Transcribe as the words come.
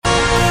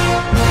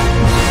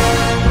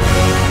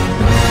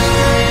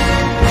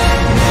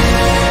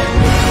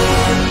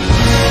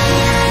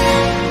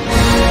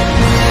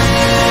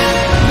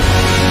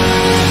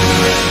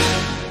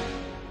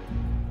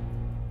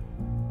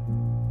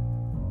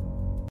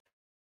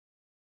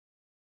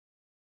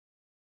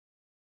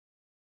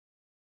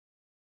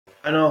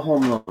I know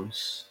home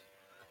loans.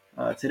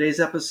 Today's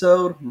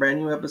episode, brand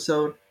new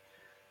episode,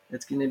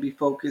 it's going to be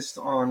focused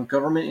on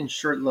government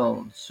insured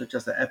loans, such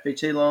as the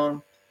FHA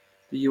loan,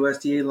 the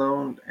USDA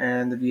loan,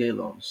 and the VA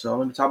loan. So I'm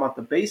going to talk about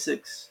the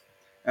basics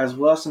as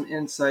well as some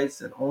insights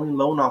that only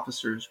loan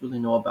officers really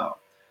know about.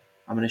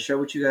 I'm going to share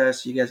with you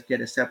guys so you guys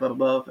get a step up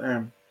above,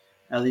 and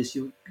at least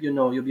you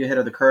know you'll be ahead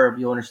of the curve.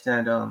 You'll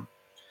understand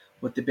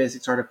what the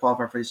basics are to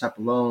qualify for these type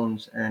of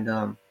loans,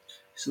 and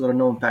just a little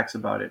known facts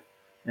about it,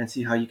 and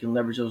see how you can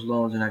leverage those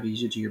loans and how you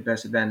use it to your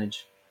best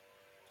advantage.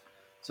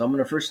 So I'm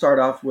going to first start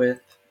off with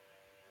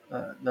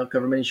the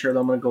government insured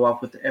loan. I'm going to go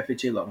off with the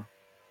FHA loan.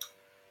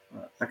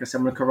 Like I said,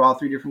 I'm going to cover all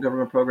three different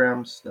government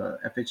programs: the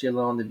FHA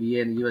loan, the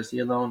VA, and the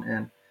USDA loan.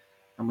 And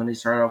I'm going to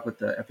start off with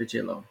the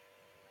FHA loan.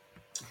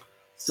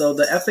 So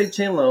the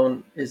FHA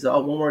loan is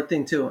one more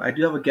thing too. I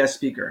do have a guest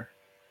speaker.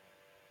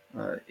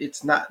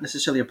 It's not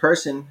necessarily a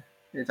person;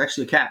 it's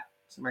actually a cat.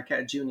 It's my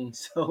cat Junie.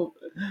 So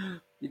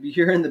if you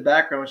hear her in the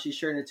background, she's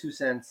sharing the 2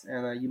 cents,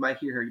 and you might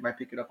hear her. You might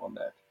pick it up on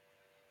that.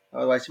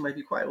 Otherwise, she might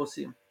be quiet. We'll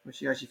see. We'll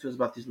see how she feels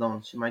about these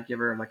loans. She might give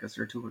her like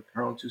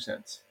her own 2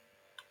 cents.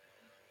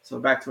 So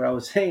back to what I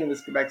was saying.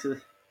 Let's get back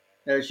to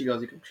there she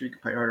goes. You can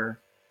probably heard her.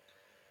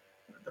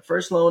 The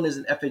first loan is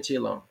an FHA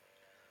loan.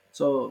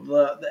 So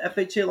the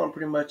FHA loan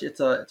pretty much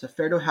it's a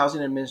Federal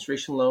Housing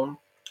Administration loan.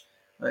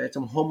 It's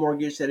a home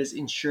mortgage that is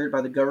insured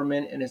by the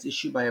government and is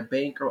issued by a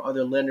bank or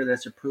other lender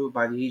that's approved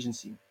by the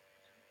agency.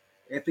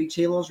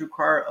 FHA loans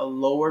require a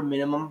lower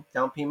minimum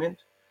down payment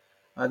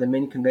than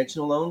many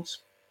conventional loans,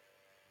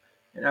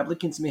 and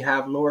applicants may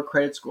have lower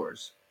credit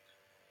scores,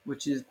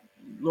 which is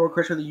lower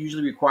credit score than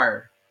usually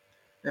required.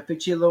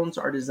 FHA loans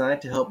are designed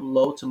to help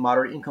low to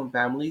moderate income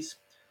families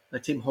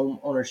attain home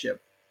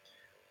ownership.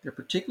 They're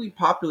particularly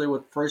popular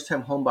with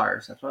first-time home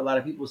buyers. That's why a lot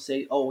of people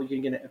say, "Oh, you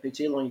can get an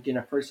FHA loan, you get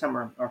a first-time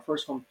or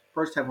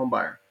first-time home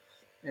buyer,"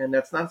 and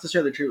that's not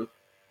necessarily true.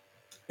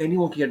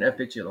 Anyone can get an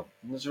FHA loan.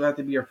 It doesn't have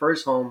to be your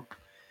first home.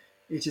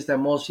 It's just that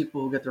most people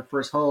who get their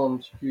first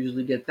homes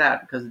usually get that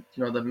because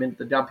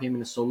the down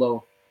payment is so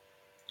low.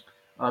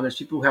 There's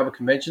people who have a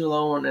conventional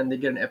loan and they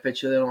get an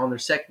FHA loan on their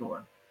second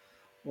one,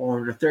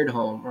 or their third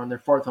home, or on their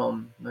fourth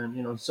home,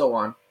 and so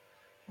on.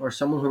 Or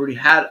someone who already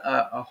had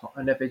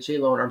an FHA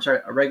loan, or I'm sorry,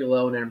 a regular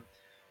loan, and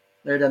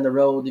later down the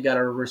road you got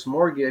a reverse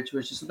mortgage,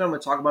 which is something I'm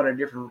going to talk about in a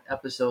different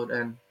episode.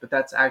 But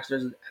that's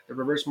actually the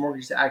reverse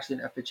mortgage is actually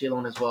an FHA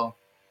loan as well.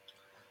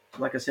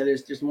 So like I said,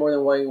 there's more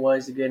than one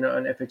ways to get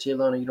an FHA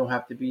loan, and you don't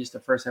have to be just a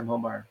first time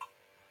home buyer.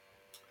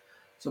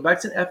 So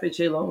back to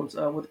FHA loans.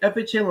 With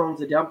FHA loans,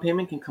 the down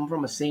payment can come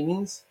from a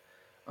savings,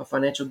 a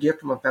financial gift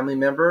from a family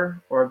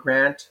member, or a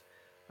grant,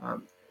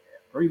 um,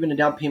 or even a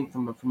down payment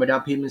from a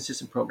down payment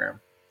assistance program.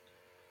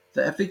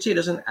 The FHA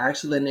doesn't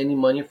actually lend any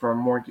money for a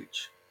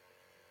mortgage.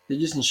 They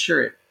just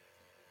insure it.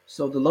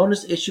 So the loan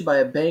is issued by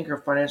a bank or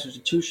financial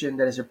institution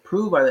that is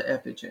approved by the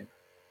FHA.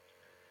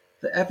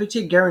 The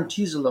FHA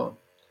guarantees the loan.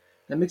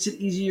 That makes it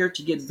easier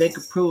to get bank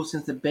approval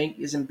since the bank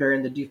isn't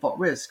bearing the default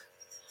risk.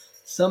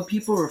 Some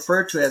people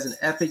refer to it as an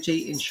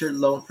FHA insured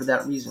loan for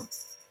that reason.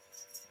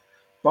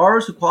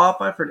 Borrowers who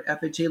qualify for an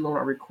FHA loan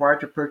are required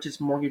to purchase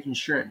mortgage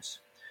insurance,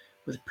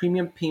 with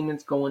premium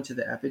payments going to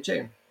the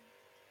FHA.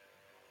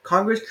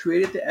 Congress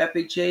created the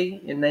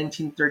FHA in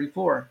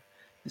 1934.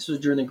 This was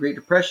during the Great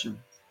Depression.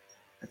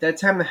 At that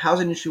time, the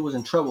housing industry was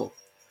in trouble.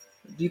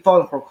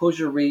 Default and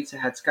foreclosure rates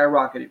had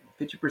skyrocketed.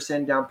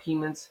 50% down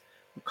payments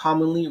were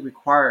commonly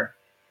required.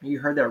 You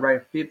heard that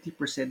right,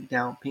 50%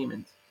 down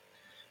payments.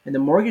 And the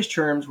mortgage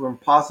terms were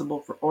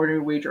impossible for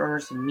ordinary wage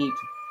earners to meet.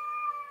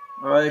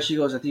 Oh, there she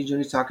goes. I think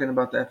Junie's talking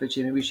about the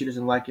FHA. Maybe she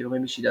doesn't like it, or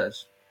maybe she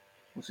does.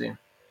 We'll see.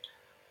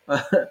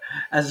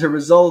 As a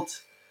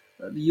result,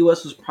 the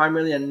U.S. was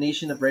primarily a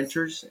nation of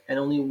renters, and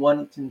only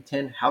 1 in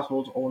 10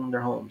 households owned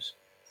their homes.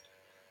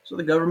 So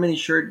the government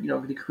ensured,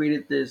 they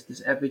created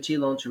this FHA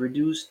loan to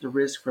reduce the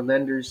risk for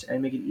lenders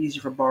and make it easy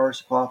for borrowers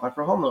to qualify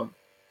for a home loan.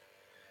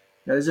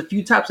 Now, there's a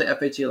few types of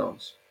FHA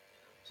loans.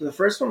 So the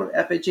first one with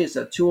FHA is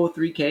a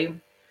 203K.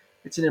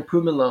 It's an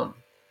improvement loan.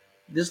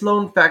 This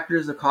loan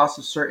factors the cost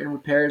of certain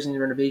repairs and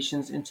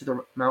renovations into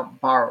the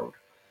amount borrowed.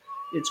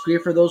 It's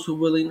great for those who are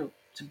willing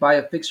to buy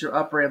a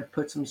fixer-upper and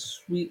put some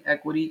sweet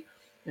equity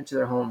into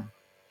their home.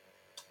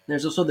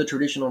 There's also the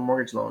traditional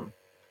mortgage loan.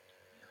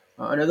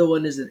 Another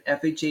one is an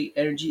FHA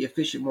Energy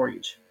Efficient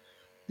Mortgage.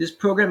 This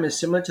program is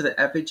similar to the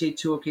FHA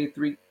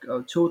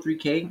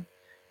 203K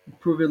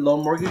Improvement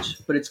Loan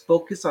Mortgage, but it's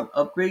focused on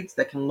upgrades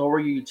that can lower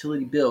your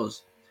utility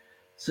bills,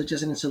 such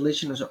as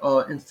insulation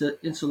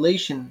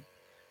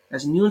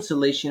as new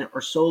installation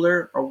or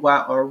solar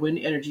or wind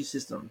energy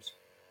systems.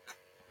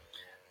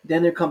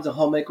 Then there comes a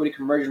home equity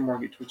conversion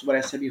mortgage, which is what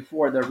I said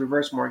before, the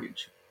reverse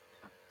mortgage.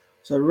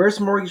 So the reverse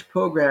mortgage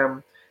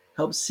program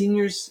helps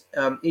seniors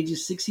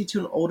ages 62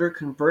 and older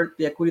convert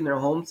the equity in their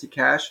homes to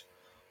cash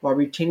while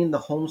retaining the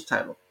home's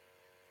title.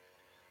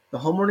 The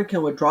homeowner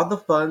can withdraw the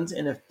funds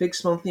in a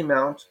fixed monthly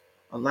amount,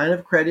 a line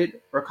of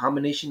credit, or a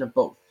combination of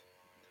both.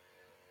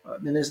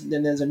 There's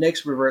a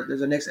next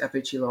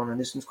FHA loan, and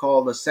this one's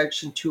called the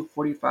Section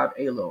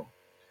 245A loan.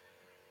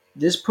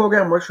 This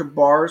program works for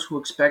borrowers who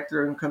expect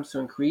their incomes to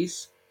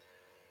increase.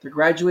 The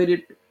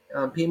graduated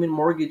payment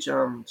mortgage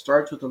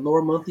starts with the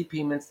lower monthly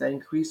payments that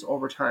increase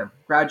over time,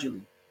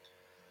 gradually.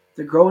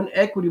 The growing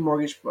equity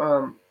mortgage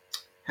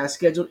has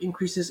scheduled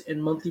increases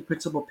in monthly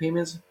principal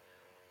payments.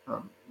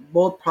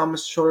 Both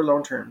promise shorter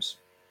loan terms.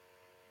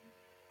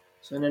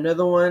 So, and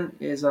another one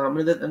is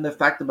and the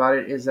fact about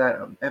it is that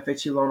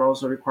FHA loan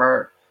also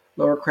require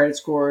lower credit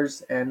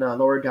scores and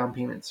lower down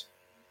payments.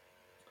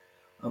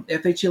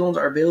 FHA loans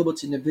are available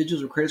to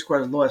individuals with credit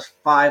scores as low as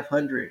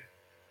 500.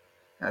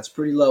 That's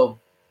pretty low.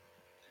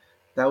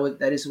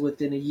 That is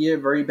within a year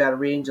very bad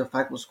range of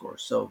FICO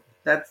scores. So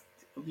that's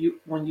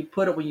when you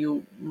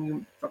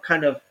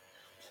kind of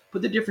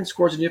put the different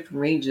scores in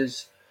different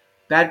ranges.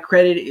 Bad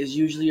credit is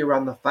usually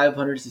around the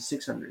 500s to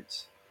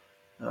 600s,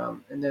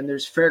 and then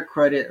there's fair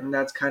credit, and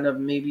that's kind of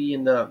maybe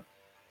in the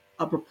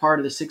upper part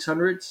of the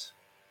 600s,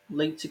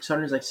 late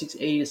 600s, like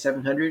 680 to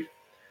 700.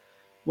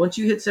 Once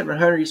you hit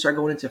 700, you start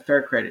going into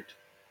fair credit.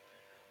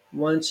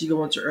 Once you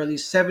go into early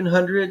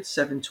 700,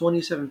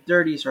 720,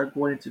 730, you start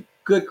going into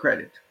good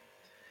credit.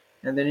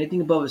 And then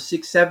anything above a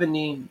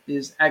 670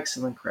 is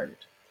excellent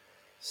credit.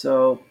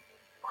 So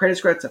credit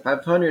score at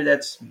 500,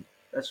 that's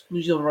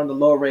usually around the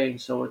low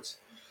range. So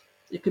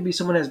it could be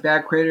someone has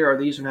bad credit or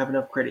they just don't have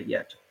enough credit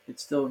yet.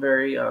 It's still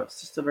very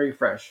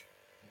fresh.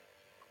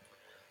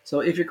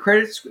 So if your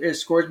credit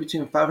scores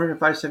between 500 and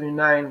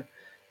 579,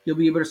 you'll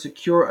be able to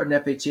secure an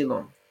FHA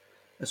loan,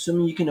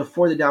 assuming you can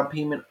afford the down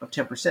payment of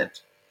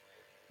 10%.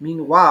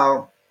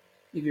 Meanwhile,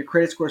 if your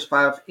credit score is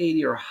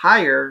 580 or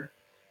higher,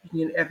 you can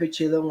get an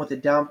FHA loan with a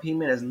down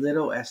payment as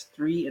little as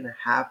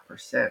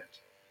 3.5%.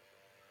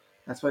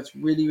 That's why it's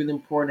really, really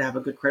important to have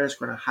a good credit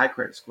score and a high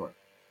credit score.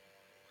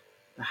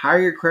 The higher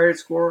your credit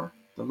score,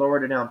 the lower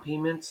the down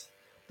payments,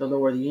 the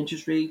lower the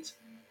interest rates,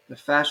 the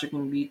faster it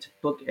can be to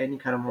book any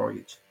kind of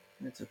mortgage.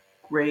 And it's a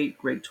great,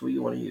 great tool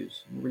you want to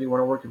use. You really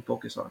want to work and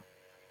focus on.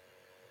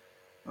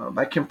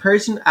 By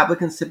comparison,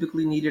 applicants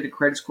typically needed a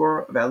credit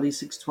score of at least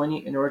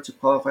 620 in order to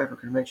qualify for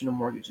conventional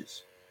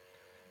mortgages.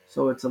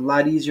 So it's a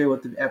lot easier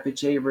with the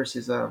FHA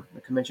versus a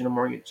conventional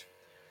mortgage.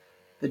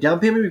 The down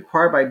payment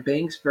required by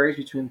banks varies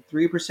between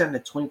 3% and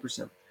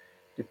 20%,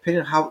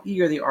 depending on how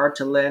eager they are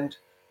to lend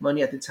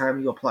money at the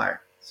time you apply.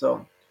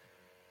 So,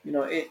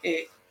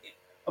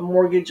 a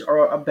mortgage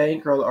or a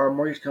bank or a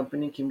mortgage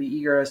company can be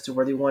eager as to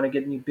where they want to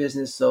get new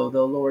business, so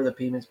they'll lower the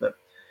payments. But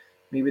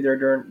maybe they're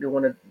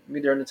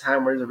during a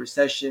time where there's a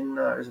recession,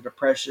 there's a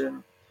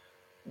depression,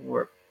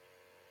 or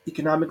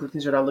economically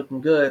things are not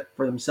looking good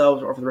for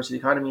themselves or for the rest of the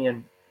economy,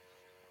 and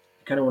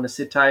kind of want to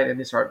sit tight and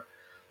they start,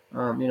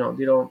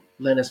 they don't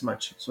lend as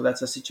much. So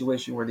that's a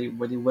situation where they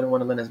wouldn't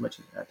want to lend as much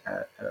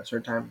at a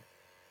certain time.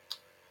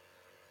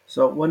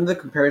 So one of the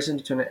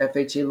comparisons between an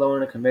FHA loan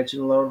and a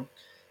conventional loan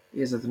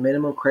is that the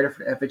minimum credit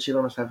for the FHA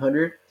loan is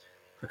 500,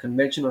 for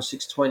conventional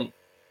 620.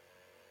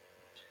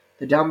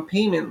 The down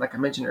payment, like I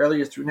mentioned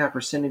earlier, is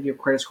 3.5% if your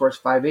credit score is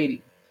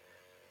 580,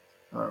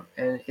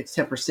 and it's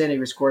 10% if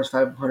your score is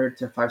 500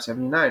 to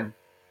 579.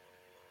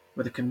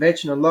 With a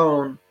conventional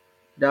loan,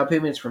 down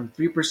payment is from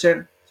 3%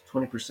 to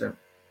 20%,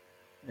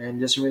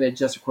 and this really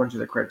adjusts according to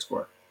the credit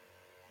score.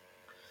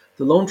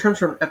 The loan terms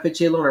for an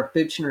FHA loan are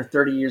 15 or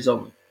 30 years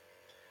only.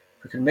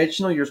 For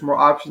conventional, there's more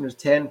options. There's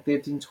 10,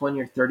 15, 20,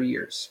 or 30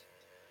 years.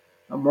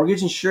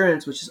 Mortgage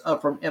insurance, which is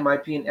up from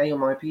MIP and annual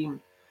MIP,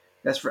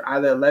 that's for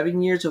either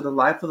 11 years of the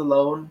life of the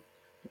loan,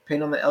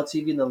 depending on the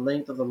LTV and the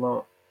length of the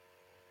loan.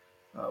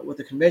 With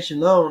a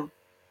conventional loan,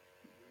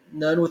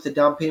 none with a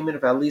down payment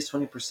of at least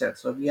 20%.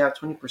 So if you have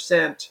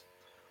 20%,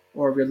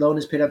 or if your loan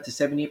is paid up to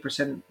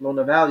 78% loan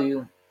to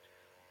value,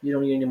 you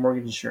don't need any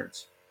mortgage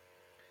insurance.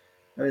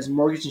 Now there's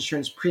mortgage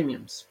insurance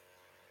premiums.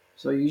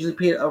 So you usually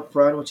pay it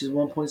upfront, which is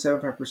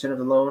 1.75% of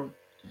the loan.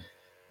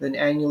 Then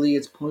annually,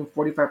 it's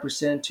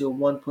 0.45% to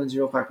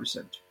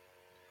 1.05%.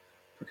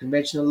 For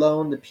conventional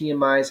loan, the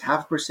PMI is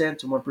 0.5%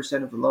 to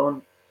 1% of the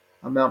loan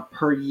amount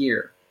per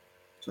year.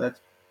 So that's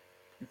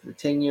for the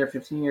 10-year,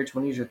 15-year,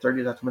 20 years, or 30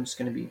 years, that's how much it's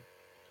going to be.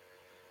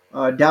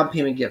 Down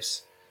payment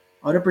gifts.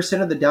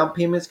 100% of the down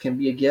payments can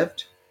be a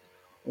gift.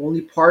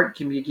 Only part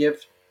can be a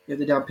gift if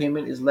the down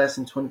payment is less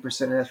than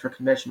 20%, and that's for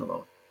conventional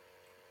loan.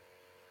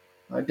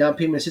 Down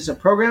payment assistance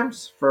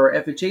programs for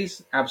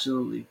FHAs,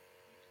 absolutely.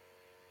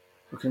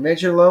 For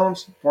conventional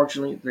loans,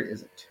 fortunately, there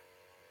isn't.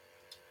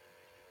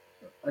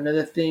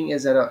 Another thing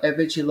is that an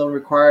FHA loan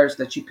requires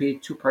that you pay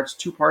two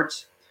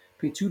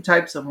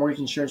types of mortgage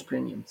insurance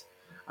premiums: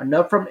 an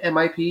upfront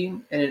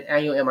MIP and an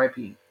annual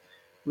MIP,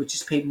 which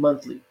is paid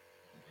monthly.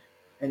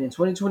 And in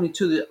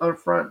 2022, the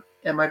upfront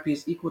MIP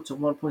is equal to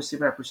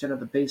 1.79% of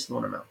the base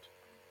loan amount.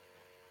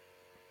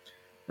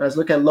 Now let's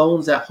look at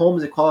homes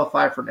that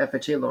qualify for an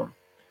FHA loan.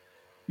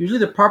 Usually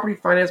the property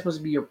finance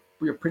must be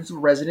your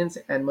principal residence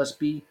and must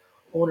be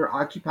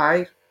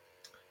owner-occupied.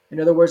 In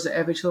other words, the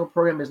FHA loan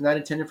program is not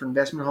intended for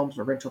investment homes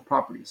or rental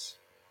properties.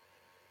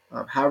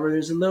 However,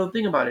 there's a little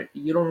thing about it.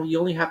 You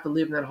only have to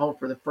live in that home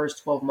for the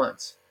first 12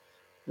 months.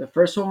 For the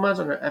first 12 months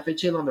on an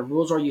FHA loan, the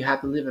rules are you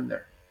have to live in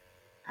there.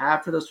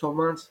 After those 12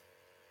 months,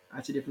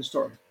 that's a different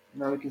story.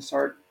 Now we can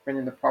start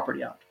renting the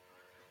property out.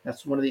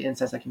 That's one of the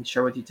insights I can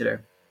share with you today.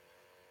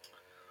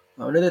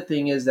 Another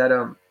thing is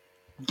that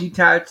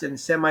detached and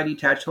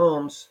semi-detached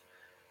homes,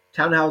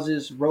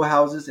 townhouses, row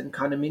houses, and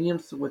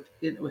condominiums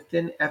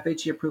within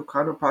FHA-approved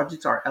condo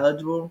projects are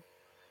eligible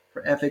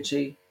for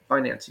FHA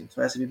financing.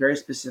 So it has to be very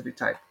specific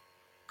type.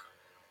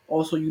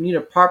 Also, you need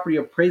a property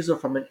appraisal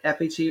from an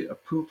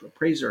FHA-approved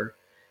appraiser,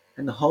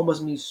 and the home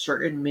must meet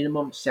certain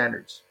minimum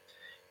standards.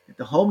 If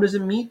the home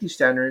doesn't meet these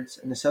standards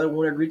and the seller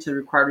won't agree to the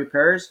required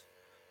repairs,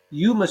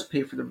 you must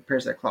pay for the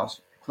repairs at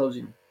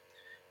closing.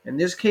 In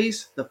this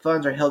case, the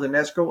funds are held in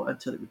escrow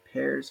until the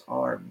repairs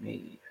are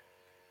made.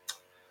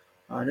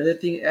 Another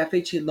thing,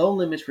 FHA loan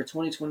limits for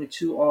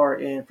 2022 are,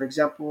 and for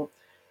example,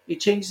 it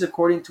changes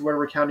according to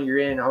whatever county you're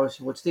in,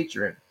 obviously what state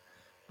you're in.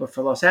 But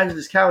for Los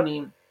Angeles County,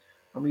 I'm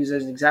going to use it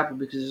as an example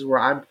because this is where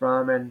I'm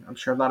from, and I'm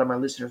sure a lot of my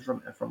listeners are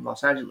from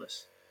Los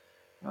Angeles.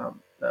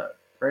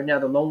 Right now,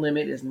 the loan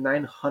limit is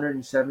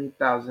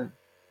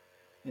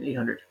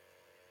 $970,800.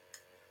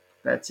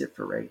 That's it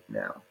for right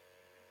now.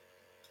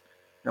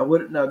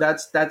 Now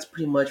that's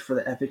pretty much for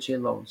the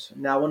FHA loans.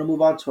 Now I want to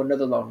move on to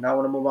another loan. Now I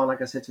want to move on,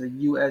 like I said, to the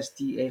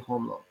USDA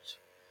home loans.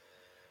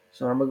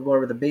 So I'm gonna go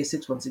over the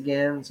basics once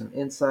again, some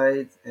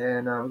insights,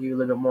 and I'll give you a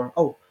little bit more.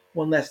 Oh,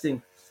 one last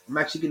thing. I'm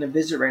actually gonna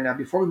visit right now.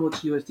 Before we move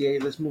to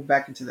USDA, let's move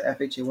back into the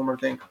FHA. One more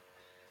thing.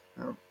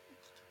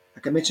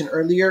 Like I mentioned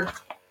earlier,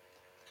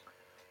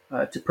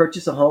 to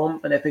purchase a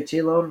home, an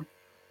FHA loan,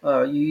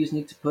 you just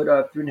need to put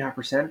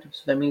 3.5%.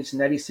 So that means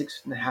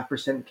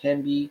 96.5%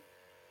 can be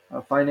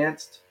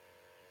financed.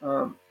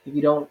 If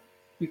you don't,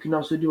 you can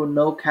also do a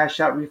no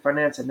cash out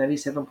refinance at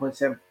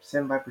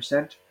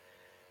 97.75%.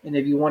 And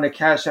if you want to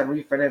cash out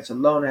refinance a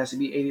loan, it has to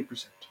be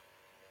 80%.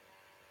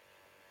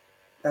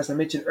 As I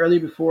mentioned earlier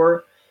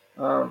before,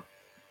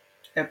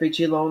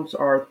 FHA loans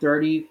are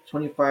 30,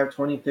 25,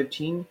 20,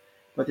 15,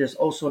 but there's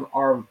also an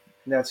ARM,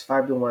 and that's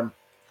 5-to-1.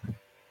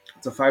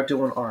 It's a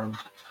 5-to-1 ARM.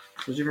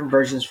 There's different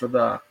versions for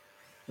the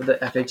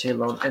FHA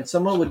loan, and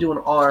someone would do an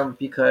ARM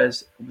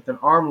because with an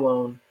ARM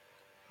loan,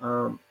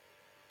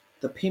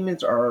 the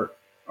payments are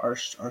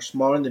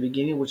smaller in the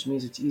beginning, which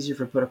means it's easier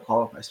for people to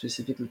qualify,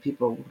 specifically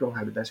people who don't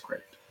have the best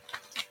credit.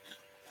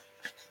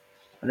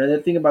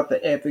 Another thing about the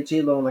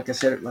FHA loan, like I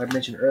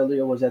mentioned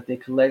earlier, was that they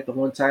collect the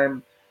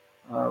one-time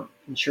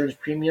insurance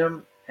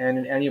premium and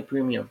an annual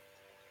premium.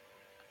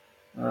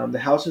 The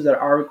houses that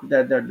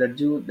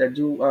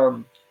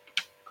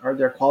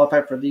they're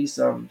qualified for these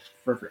for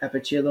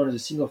FHA loan is a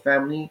single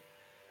family,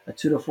 a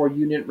 2 to 4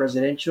 unit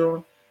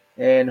residential,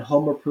 and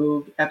home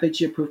approved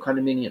FHA approved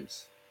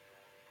condominiums.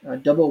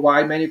 Double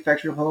wide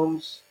manufactured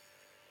homes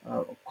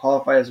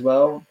qualify as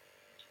well.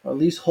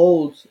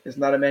 Leaseholds is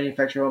not a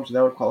manufactured home, so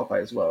that would qualify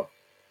as well.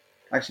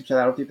 Actually,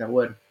 I don't think that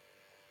would.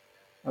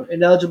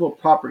 Ineligible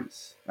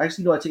properties.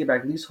 Actually, no, I take it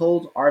back.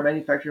 Leaseholds are a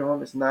manufactured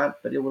home. It's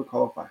not, but it would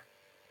qualify.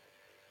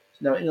 So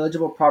now,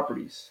 ineligible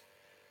properties.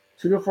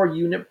 2 to 4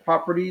 unit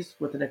properties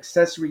with an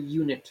accessory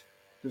unit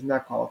does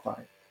not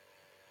qualify.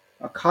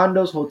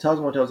 Condos, hotels,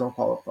 motels don't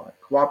qualify.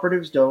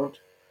 Cooperatives don't.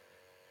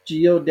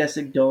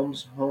 Geodesic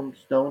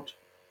homes don't.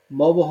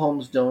 Mobile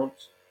homes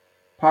don't.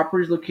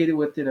 Properties located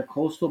within a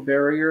coastal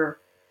barrier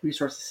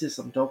resource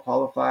system don't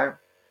qualify.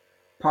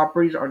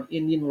 Properties on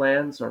Indian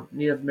lands or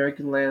Native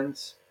American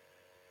lands.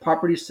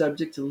 Properties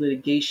subject to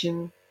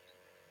litigation.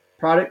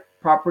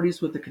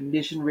 Properties with a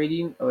condition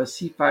rating of a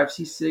C5,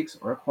 C6,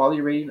 or a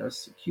quality rating of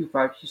Q5,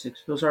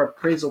 Q6. Those are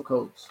appraisal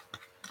codes.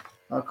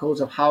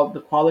 Codes of how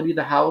the quality of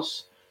the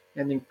house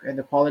and the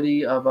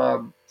quality of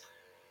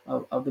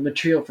the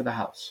material for the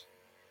house.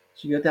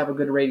 So you have to have a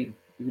good rating.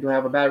 If you don't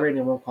have a bad rating,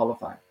 it won't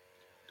qualify.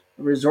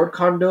 Resort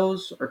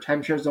condos or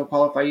timeshares don't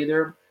qualify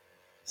either.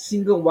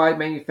 Single-wide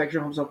manufactured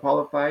homes don't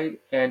qualify,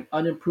 and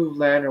unimproved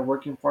land or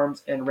working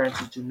farms and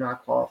ranches do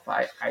not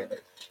qualify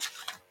either.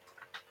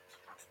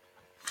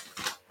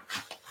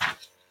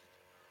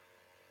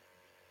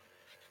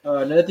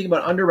 Another thing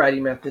about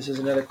underwriting methods is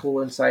another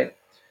cool insight,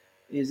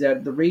 is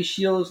that the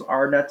ratios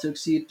are not to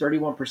exceed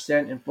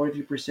 31% and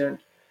 43%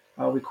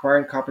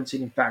 requiring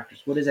compensating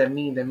factors. What does that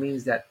mean? That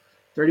means that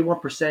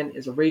 31%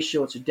 is a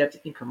ratio, it's a debt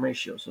to income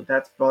ratio. So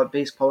that's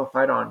based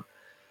qualified on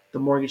the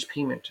mortgage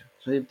payment.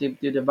 So they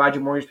divide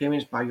your mortgage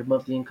payments by your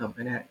monthly income,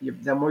 and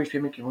that mortgage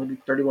payment can only be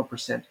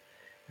 31%.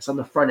 It's on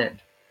the front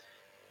end.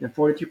 And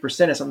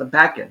 43% is on the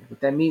back end. What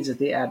that means is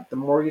they add the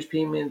mortgage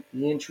payment,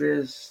 the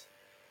interest,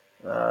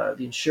 the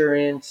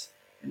insurance,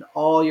 and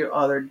all your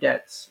other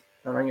debts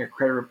that are on your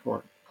credit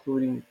report,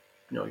 including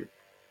your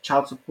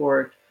child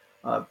support,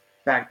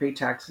 back pay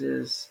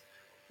taxes,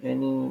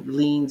 any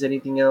liens,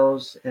 anything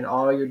else, and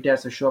all your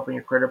debts that show up on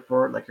your credit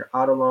report, like your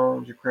auto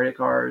loans, your credit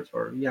cards,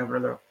 or you have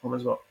another home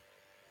as well.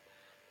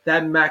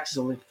 That max is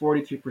only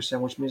 43%,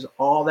 which means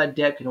all that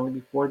debt can only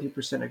be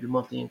 43% of your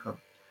monthly income.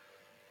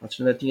 That's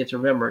another thing you have to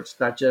remember. It's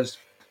not just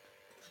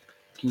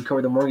can you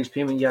cover the mortgage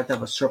payment, you have to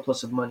have a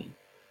surplus of money.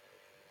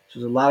 So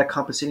there's a lot of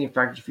compensating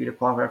factors for you to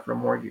qualify for a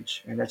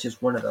mortgage, and that's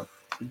just one of them.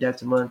 The debt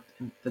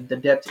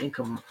to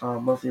income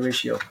monthly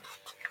ratio.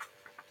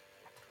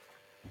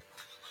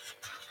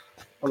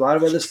 A lot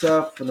of other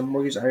stuff for the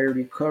mortgage I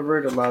already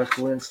covered, a lot of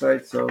cool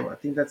insights. So I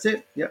think that's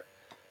it. Yep.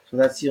 So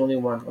that's the only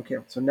one. Okay.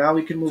 So now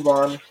we can move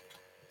on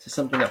to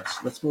something else.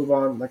 Let's move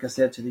on, like I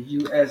said, to the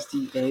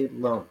USDA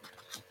loan.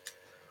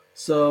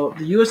 So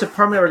the U.S.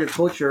 Department of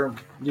Agriculture,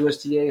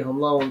 USDA home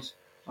loans,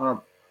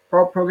 um,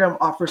 program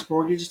offers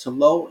mortgages to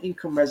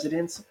low-income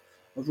residents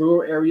of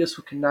rural areas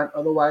who cannot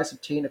otherwise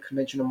obtain a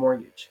conventional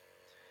mortgage.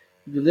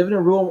 If you live in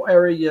a rural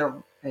area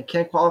and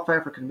can't qualify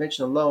for a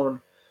conventional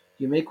loan,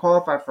 you may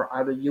qualify for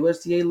either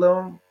USDA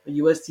loan, a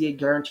USDA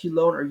guarantee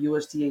loan, or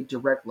USDA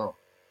direct loan.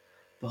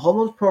 The home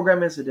loans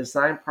program is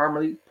designed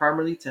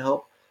primarily to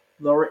help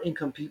lower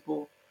income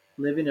people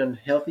living in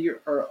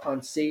healthier or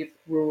unsafe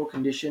rural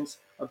conditions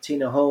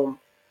obtain a home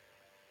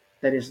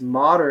that is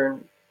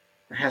modern,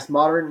 has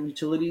modern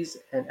utilities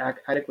and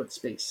adequate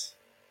space.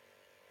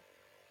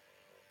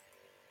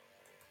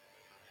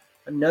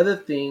 Another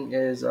thing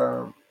is,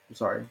 I'm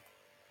sorry,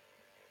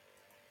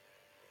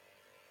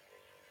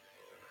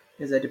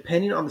 is that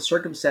depending on the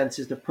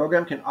circumstances, the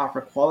program can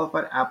offer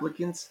qualified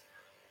applicants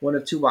one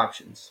of two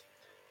options: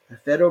 a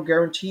federal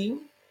guarantee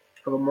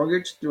of a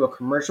mortgage through a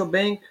commercial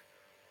bank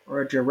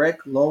or a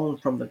direct loan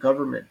from the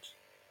government.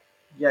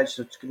 Yeah,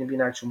 so it's going to be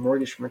an actual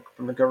mortgage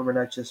from the government,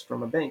 not just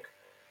from a bank.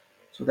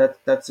 So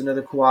that's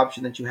another cool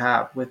option that you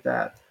have with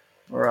that,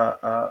 or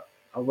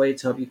a way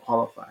to help you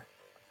qualify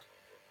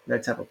for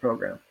that type of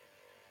program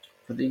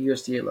for the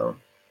USDA loan.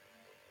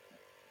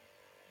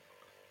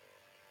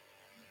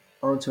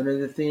 On to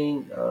another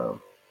thing,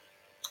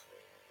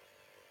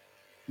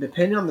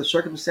 depending on the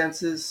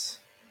circumstances,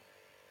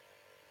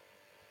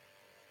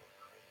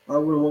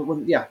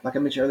 yeah, like I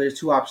mentioned earlier, there's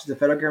two options: the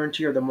federal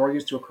guarantee or the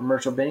mortgage to a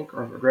commercial bank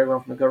or a direct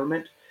loan from the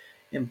government.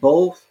 And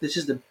both, this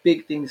is the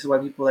big thing. This is why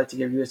people like to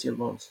get USDA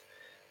loans,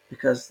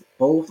 because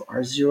both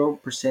are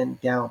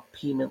 0% down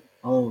payment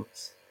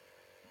loans.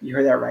 You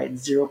heard that right,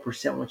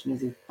 0%, which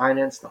means they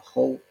finance the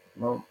whole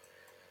loan.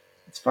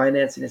 It's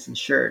financed and it's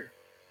insured,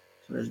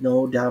 so there's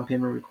no down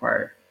payment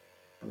required.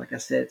 But like I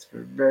said, it's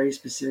for a very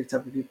specific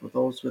type of people,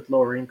 those with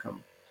lower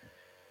income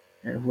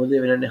and who are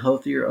living in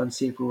unhealthy or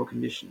unsafe rural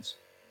conditions.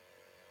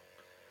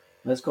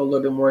 Let's go a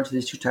little bit more into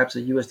these two types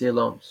of USDA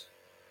loans.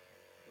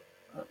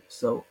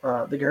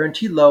 The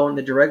guaranteed loan and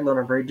the direct loan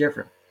are very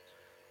different.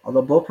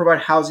 Although both provide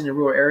housing in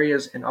rural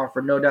areas and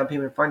offer no down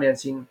payment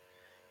financing,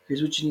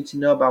 here's what you need to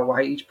know about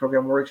why each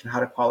program works and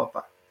how to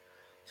qualify.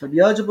 So to be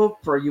eligible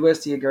for a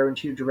USDA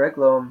guaranteed direct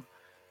loan,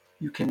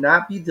 you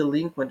cannot be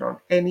delinquent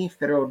on any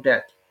federal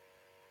debt.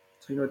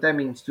 So you know what that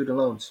means, student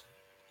loans.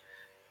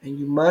 And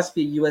you must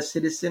be a U.S.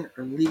 citizen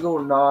or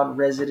legal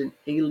non-resident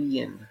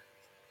alien.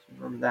 So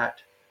remember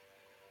that.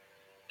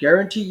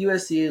 Guaranteed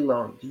USDA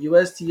loan. The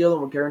USDA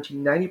loan will guarantee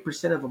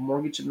 90% of a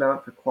mortgage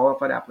amount for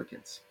qualified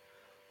applicants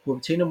who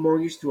obtain a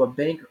mortgage through a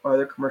bank or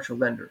other commercial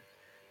lender.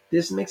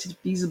 This makes it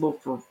feasible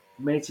for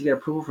many to get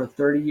approval for a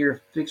 30-year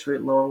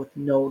fixed-rate loan with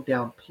no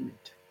down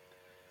payment.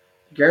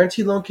 The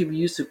guaranteed loan can be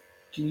used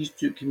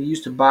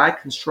to buy,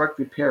 construct,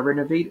 repair,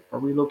 renovate, or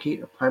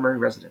relocate a primary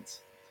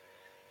residence.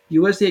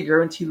 USDA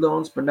guarantee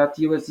loans, but not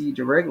the USDA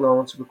direct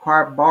loans,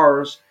 require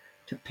borrowers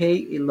to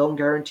pay a loan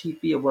guarantee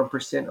fee of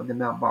 1% of the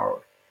amount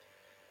borrowed.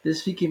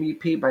 This fee can be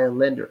paid by a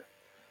lender.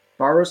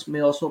 Borrowers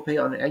may also pay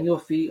an annual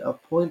fee of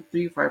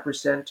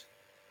 0.35%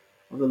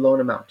 of the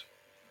loan amount.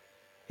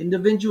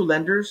 Individual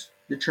lenders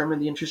determine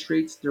the interest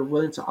rates they're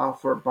willing to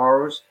offer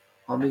borrowers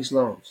on these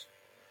loans.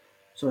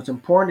 So it's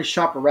important to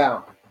shop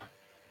around,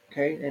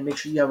 okay, and make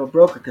sure you have a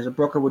broker, because a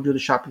broker will do the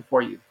shopping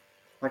for you.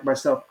 Like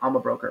myself, I'm a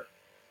broker.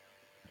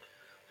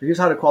 So here's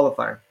how to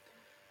qualify.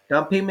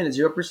 Down payment is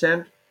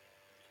 0%.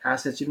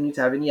 Assets, you don't need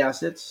to have any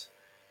assets.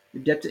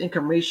 Your debt to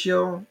income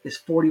ratio is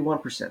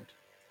 41%.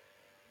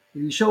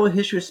 If you show a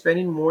history of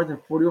spending more than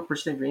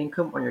 41% of your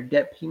income on your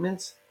debt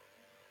payments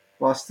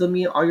while still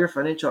meeting all your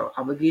financial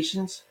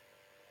obligations,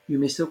 you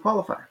may still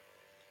qualify.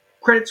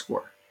 Credit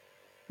score.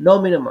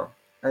 No minimum,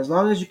 as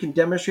long as you can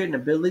demonstrate an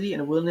ability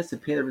and a willingness to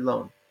pay the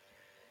loan.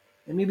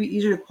 It may be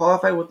easier to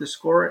qualify with the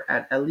score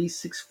at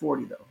least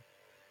 640 though.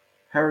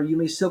 However, you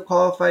may still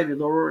qualify if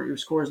your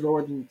score is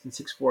lower than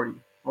 640,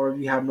 or if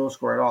you have no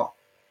score at all.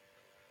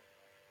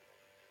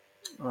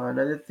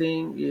 Another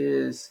thing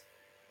is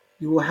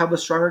you will have a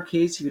stronger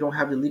case if you don't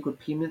have delinquent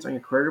payments on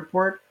your credit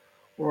report,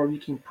 or if you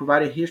can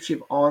provide a history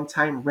of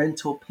on-time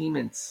rental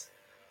payments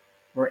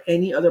or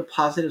any other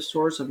positive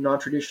source of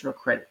non-traditional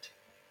credit.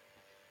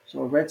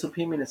 So a rental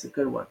payment is a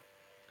good one.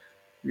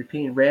 If you're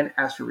paying rent,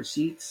 ask for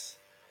receipts,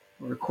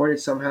 or record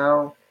it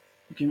somehow.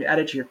 You can add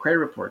it to your credit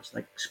reports,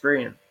 like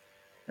Experian.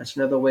 That's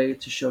another way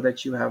to show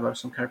that you have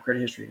some kind of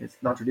credit history. It's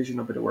not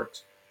traditional, but it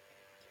works.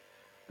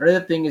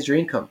 Another thing is your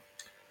income.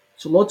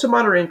 So low to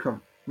moderate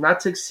income,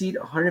 not to exceed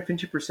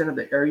 150% of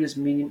the area's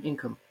median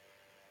income.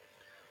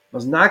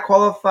 Must not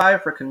qualify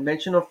for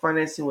conventional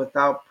financing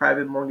without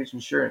private mortgage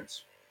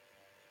insurance.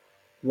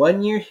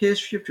 1 year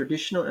history of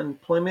traditional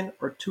employment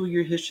or 2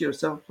 year history of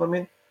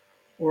self-employment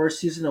or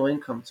seasonal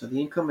income. So the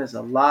income is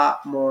a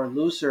lot more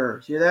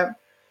looser. See that?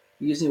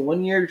 You're using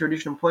 1 year of your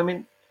traditional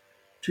employment,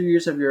 2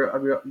 years of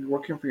your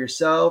working for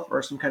yourself,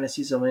 or some kind of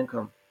seasonal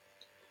income.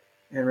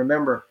 And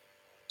remember,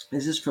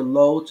 This is for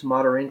low to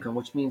moderate income,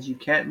 which means you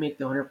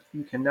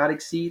cannot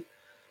exceed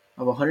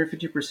of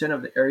 150%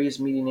 of the area's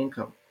median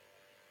income.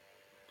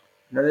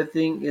 Another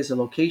thing is the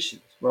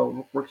location.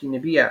 Well, where can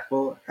it be at?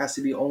 Well, it has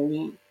to be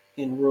only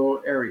in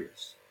rural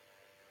areas.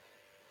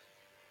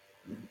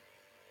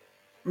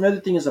 Another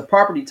thing is the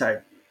property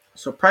type.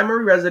 So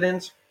primary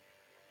residence,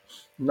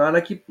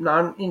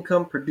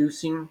 non-income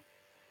producing,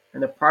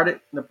 and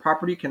the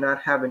property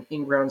cannot have an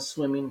in-ground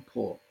swimming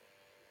pool.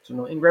 So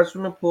no in-ground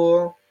swimming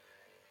pool.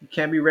 You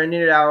can't be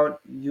renting it out,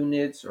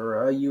 units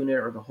or a unit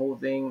or the whole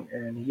thing,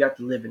 and you have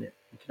to live in it.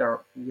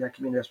 That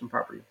can be investment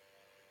property.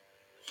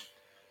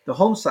 The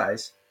home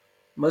size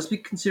must be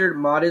considered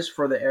modest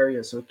for the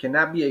area, so it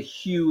cannot be a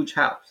huge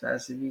house. It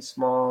has to be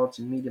small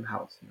to medium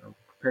house,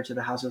 compared to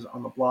the houses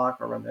on the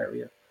block or around the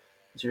area.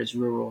 Considered it's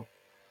rural.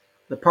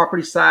 The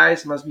property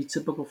size must be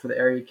typical for the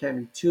area. It can't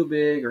be too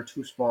big or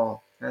too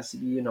small. It has to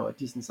be, a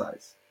decent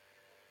size.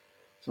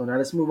 So now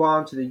let's move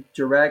on to the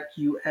direct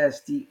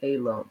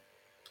USDA loan.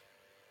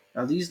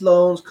 Now these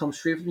loans come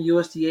straight from the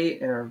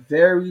USDA and are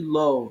very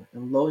low,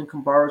 and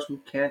low-income borrowers who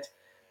can't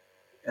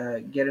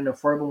get an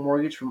affordable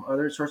mortgage from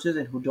other sources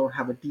and who don't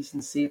have a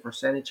decent, safe, or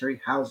sanitary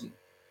housing.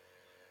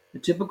 The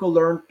typical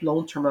loan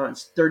term amount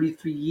is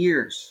 33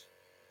 years,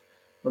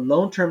 but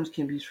loan terms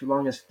can be as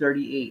long as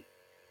 38.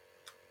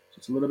 So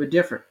it's a little bit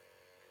different.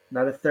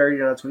 Not a 30,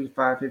 not a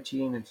 25,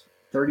 15, it's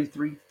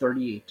 33,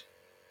 38.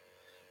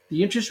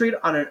 The interest rate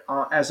on it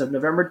as of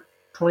November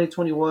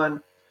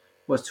 2021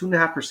 was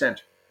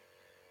 2.5%,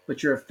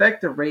 but your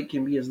effective rate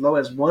can be as low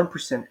as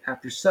 1%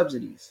 after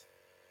subsidies.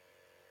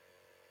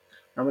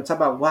 Now I'm going to talk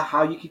about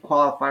how you can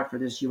qualify for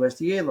this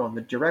USDA loan,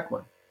 the direct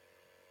one.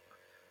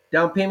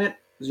 Down payment,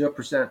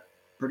 0%.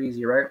 Pretty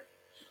easy, right?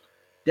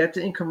 Debt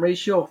to income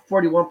ratio,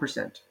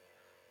 41%.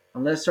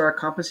 Unless there are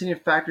compensating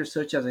factors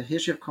such as a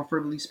history of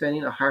comfortably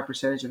spending a higher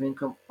percentage of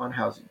income on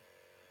housing.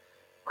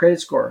 Credit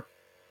score.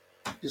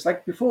 Just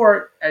like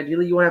before,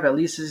 ideally you want to have at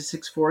least a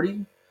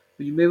 640,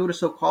 but you may be able to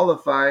still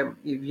qualify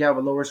if you have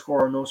a lower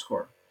score or no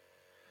score.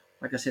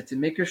 Like I said, to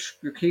make your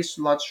case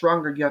a lot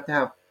stronger, you have to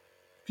have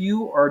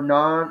few or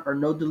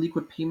no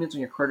delinquent payments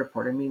on your credit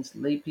report. It means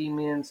late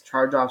payments,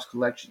 charge-offs,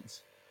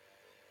 collections.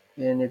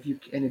 And if you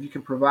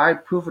can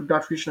provide proof of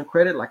non-traditional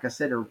credit, like I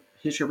said, or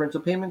history of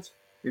rental payments,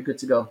 you're good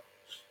to go.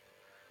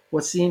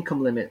 What's the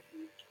income limit?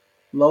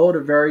 Low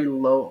and very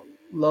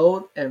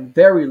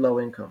low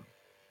income.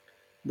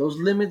 Those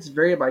limits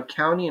vary by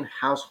county and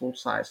household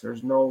size.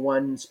 There's no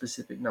one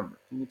specific number.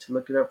 You need to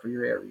look it up for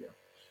your area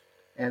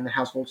and the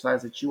household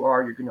size that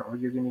you're going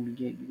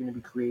to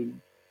be creating.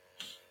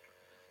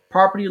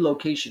 Property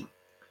location.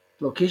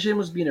 Location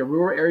must be in a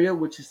rural area,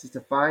 which is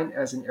defined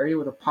as an area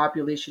with a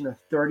population of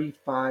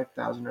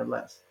 35,000 or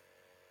less.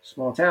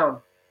 Small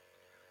town.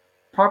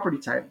 Property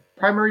type.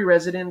 Primary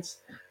residence,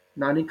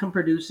 non-income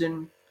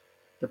producing.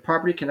 The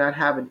property cannot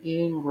have an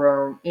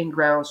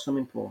in-ground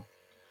swimming pool.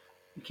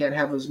 You can't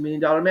have those $1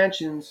 million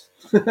mansions.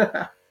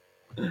 The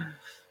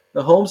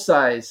home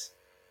size,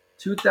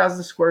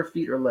 2,000 square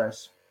feet or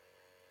less.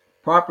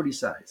 Property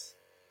size,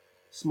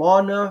 small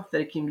enough that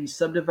it can be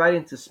subdivided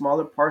into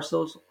smaller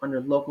parcels under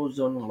local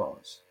zoning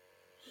laws.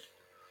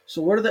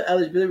 So what are the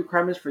eligibility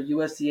requirements for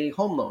USDA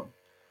home loan?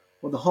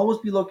 Well, the home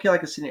must be located,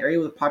 like I said, in an area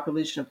with a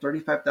population of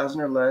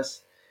 35,000 or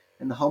less,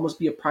 and the home must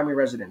be a primary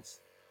residence.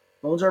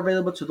 Loans are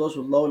available to those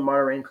with low and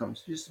moderate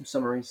incomes. Here's some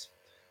summaries.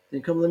 The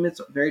income limits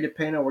vary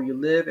depending on where you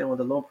live and with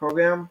the loan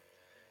program.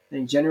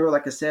 And in general,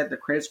 like I said, the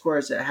credit score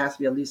it has to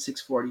be at least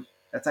 640.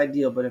 That's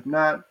ideal, but if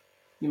not,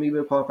 you may be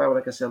able to qualify with,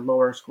 like I said,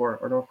 lower score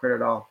or no credit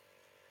at all.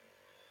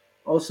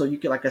 Also, you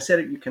cannot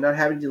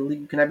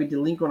be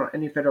delinquent on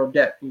any federal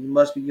debt. You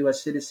must be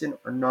U.S. citizen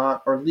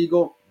or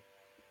legal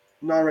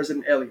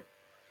non-resident alien.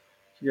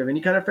 If you have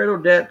any kind of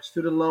federal debt,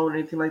 student loan,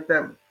 anything like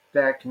that,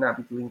 that cannot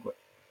be delinquent.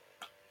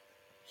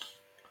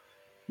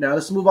 Now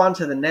let's move on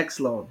to the next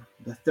loan,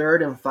 the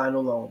third and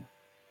final loan,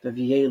 the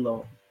VA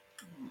loan.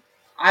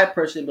 I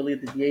personally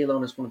believe the VA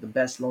loan is one of the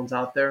best loans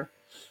out there.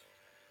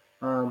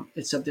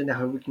 It's something that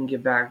we can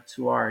give back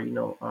to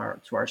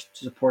to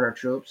support our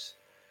troops.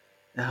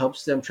 It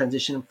helps them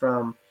transition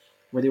from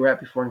where they were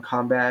at before in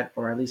combat,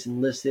 or at least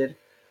enlisted,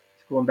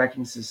 going back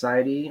into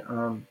society.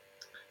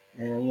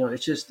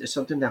 It's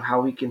something that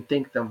how we can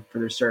thank them for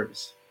their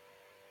service,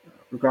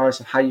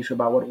 regardless of how you feel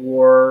about what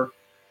war.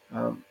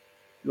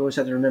 We always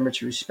have to remember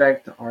to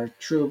respect our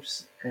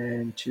troops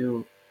and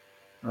to,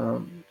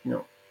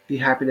 be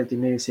happy that they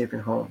made it safe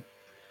and home,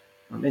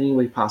 any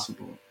way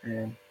possible,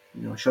 and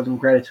show them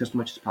gratitude as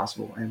much as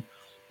possible. And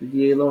the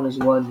VA loan is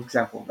one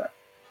example of that.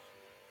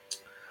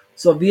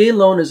 So, VA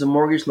loan is a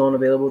mortgage loan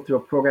available through a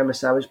program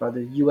established by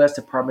the U.S.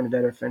 Department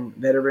of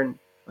Veteran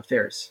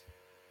Affairs.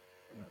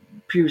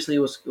 Previously, it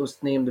was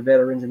named the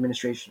Veterans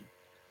Administration.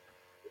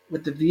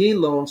 With the VA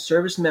loan,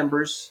 service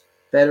members,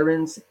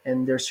 veterans,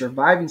 and their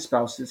surviving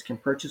spouses can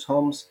purchase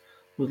homes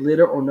with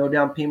little or no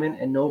down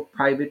payment and no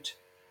private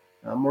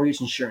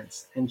mortgage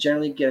insurance, and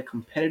generally get a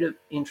competitive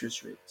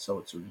interest rate. So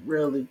it's a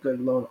really good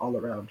loan all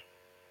around.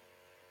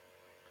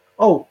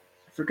 Oh,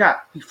 I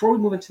forgot. Before we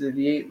move into the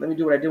VA, let me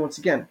do what I did once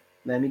again.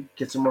 let me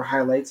get some more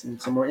highlights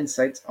and some more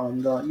insights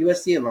on the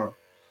USDA loan.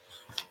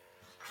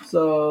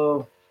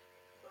 So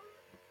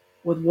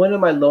with one of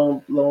my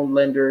loan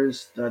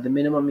lenders, the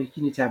minimum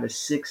you need to have is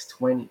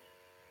 620, and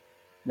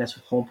that's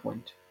with Home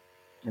Point,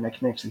 and I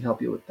can actually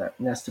help you with that.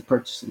 And that's to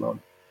purchase a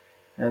loan.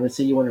 And let's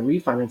say you want to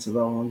refinance a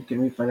loan, you can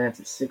refinance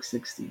at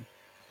 660.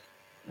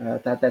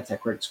 That's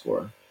that credit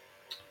score.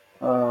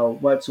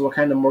 What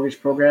kind of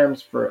mortgage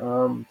programs for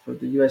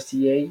the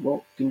USDA?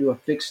 Well, you can do a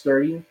fixed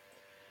 30.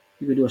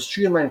 You can do a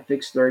streamlined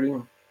fixed 30.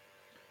 You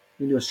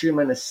can do a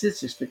streamlined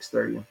assisted fixed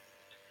 30.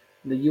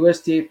 The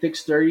USDA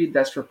fixed 30,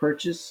 that's for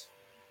purchase.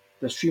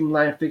 The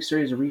streamlined fixed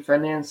 30 is a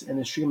refinance, and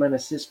the streamlined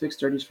assist fixed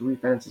 30 is for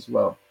refinance as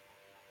well.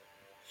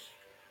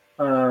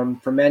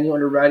 For manual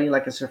underwriting,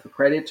 like I said, for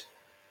credit,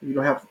 if you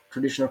don't have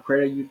traditional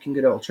credit, you can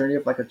get an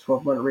alternative like a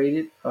 12-month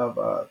rated of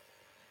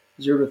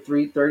 0 to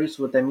 330.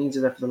 So what that means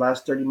is that for the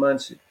last 30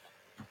 months,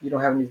 you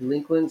don't have any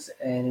delinquents,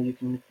 and you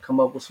can come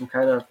up with some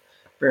kind of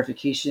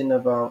verification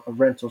of a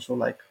rental. So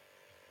like,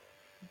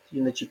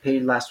 that you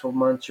paid last 12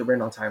 months, your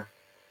rent on time.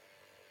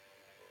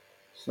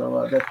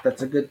 So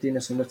that's a good thing.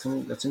 That's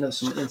another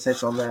some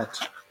insights on that.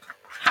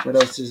 What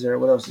else is there?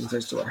 What else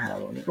insights do I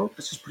have on it? Oh,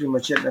 this is pretty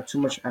much it. Not too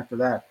much after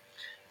that.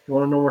 If you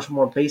want to know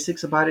more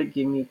basics about it,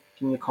 give me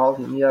a call,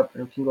 hit me up,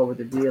 and we can go over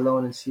the VA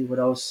loan and see what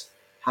else,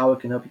 how it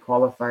can help you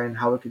qualify, and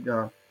how it could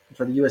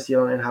for the USDA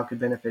loan and how it could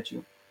benefit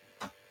you.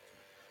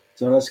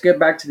 So let's get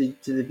back to the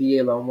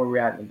VA loan where we're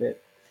at in a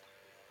bit.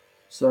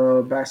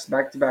 So back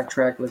to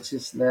backtrack. Let's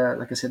just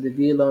like I said, the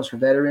VA loans for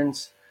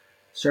veterans,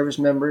 service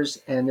members,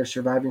 and their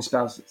surviving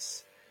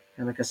spouses.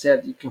 And like I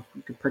said, you can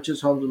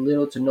purchase homes with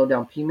little to no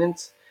down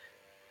payments.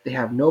 They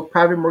have no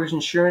private mortgage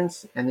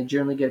insurance, and they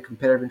generally get a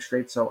competitive interest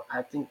rate. So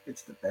I think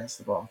it's the best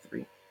of all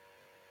three.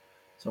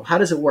 So how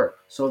does it work?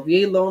 So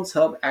VA loans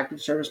help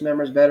active service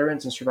members,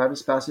 veterans, and surviving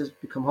spouses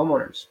become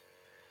homeowners.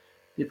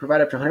 They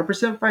provide up to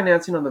 100%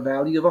 financing on the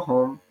value of a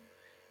home.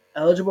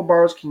 Eligible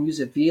borrowers can use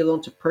a VA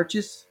loan to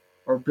purchase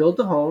or build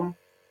a home,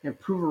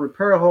 improve or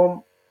repair a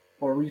home,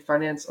 or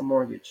refinance a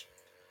mortgage.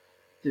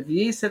 The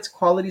VA sets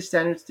quality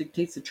standards,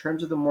 dictates the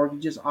terms of the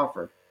mortgages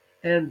offered,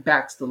 and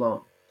backs the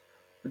loan,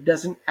 but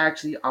doesn't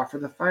actually offer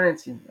the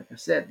financing. Like I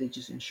said, they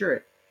just insure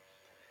it.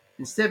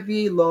 Instead,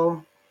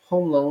 home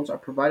loans are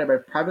provided by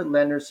private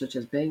lenders such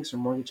as banks or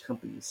mortgage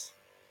companies.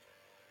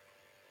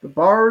 The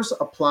borrowers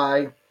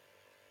apply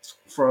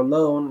for a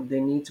loan. They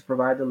need to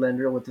provide the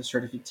lender with a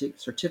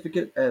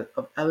certificate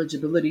of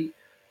eligibility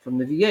from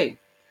the VA.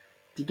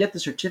 To get the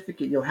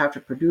certificate, you'll have to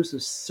produce a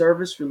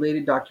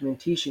service-related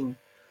documentation,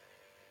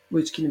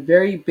 which can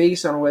vary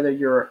based on whether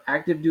you're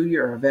active duty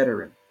or a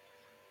veteran.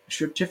 A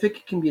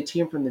certificate can be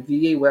obtained from the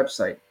VA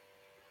website.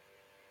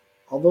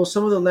 Although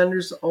some of the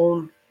lenders'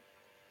 own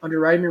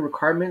underwriting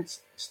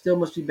requirements still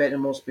must be met in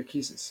most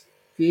cases.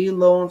 VA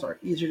loans are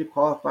easier to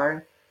qualify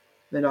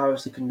than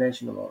obviously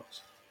conventional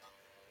loans.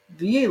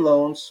 VA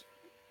loans,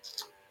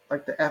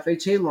 like the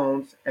FHA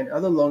loans and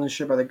other loans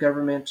issued by the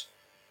government,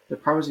 the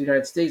Department of the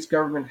United States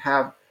government,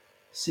 have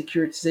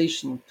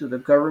securitization through the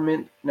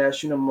Government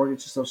National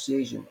Mortgage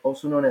Association,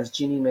 also known as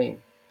Ginnie Mae.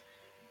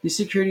 These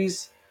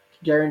securities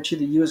guarantee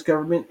the U.S.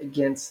 government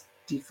against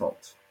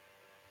default.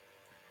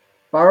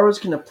 Borrowers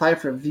can apply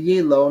for a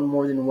VA loan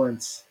more than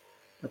once,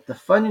 but the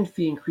funding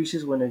fee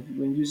increases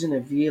when using a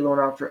VA loan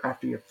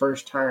after your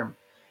first time,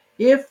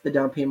 if the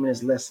down payment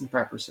is less than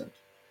 5%.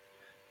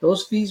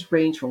 Those fees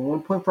range from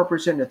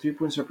 1.4% to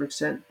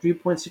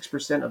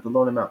 3.6% of the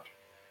loan amount.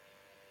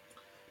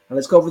 Now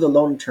let's go over the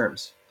loan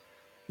terms.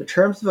 The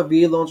terms of a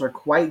VA loans are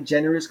quite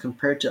generous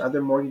compared to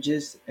other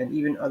mortgages and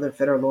even other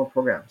federal loan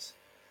programs.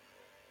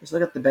 Let's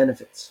look at the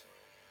benefits.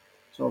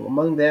 So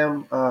among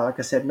them, like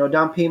I said, no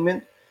down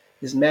payment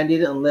is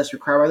mandated unless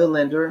required by the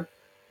lender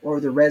or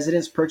the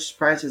resident's purchase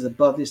price is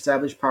above the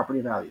established property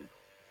value.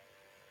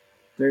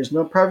 There is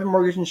no private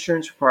mortgage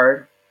insurance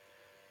required.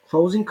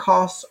 Closing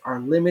costs are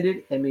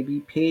limited and may be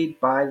paid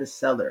by the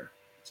seller.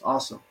 It's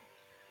awesome.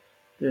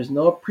 There's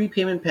no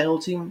prepayment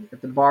penalty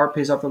if the borrower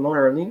pays off the loan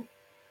early.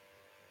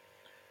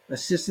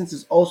 Assistance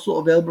is also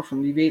available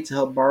from the VA to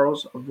help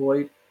borrowers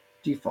avoid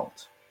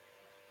default.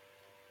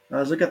 Now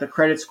let's look at the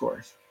credit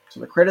scores.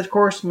 So the credit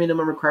scores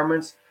minimum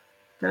requirements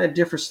kind of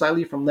differ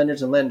slightly from lender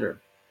to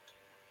lender.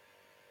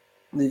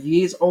 The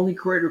VA's only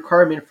credit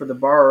requirement for the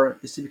borrower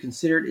is to be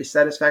considered a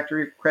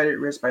satisfactory credit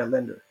risk by a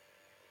lender.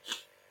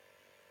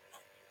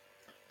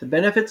 The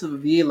benefits of a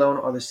VA loan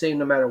are the same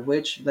no matter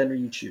which lender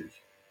you choose.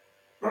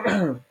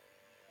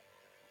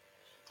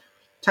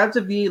 Types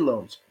of VA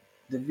loans.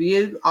 The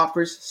VA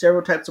offers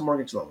several types of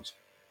mortgage loans.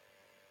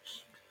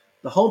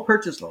 The home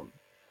purchase loan.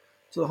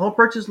 So the home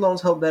purchase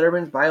loans help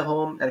veterans buy a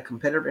home at a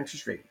competitive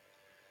interest rate.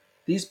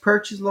 These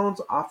purchase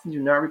loans often do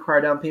not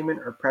require down payment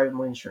or private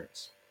mortgage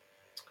insurance.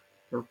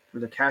 For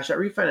the cash-out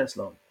refinance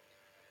loan.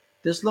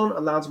 This loan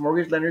allows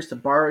mortgage lenders to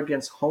borrow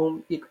against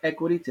home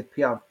equity to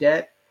pay off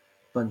debt,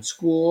 fund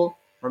school,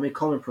 or make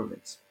home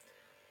improvements.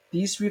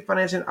 These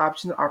refinancing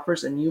option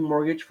offers a new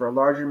mortgage for a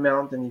larger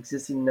amount than the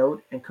existing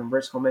note and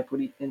converts home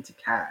equity into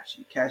cash.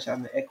 You cash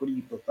out the equity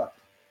you built up.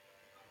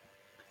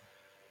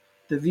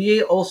 The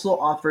VA also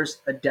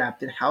offers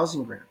adapted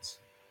housing grants.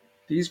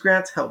 These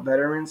grants help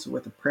veterans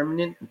with a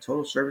permanent and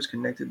total service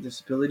connected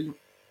disability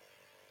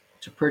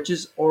to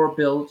purchase or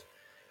build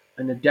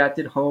an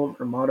adapted home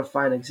or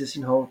modify an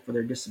existing home for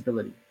their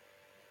disability.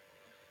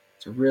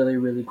 It's a really,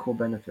 really cool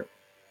benefit.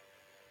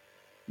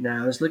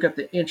 Now let's look at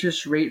the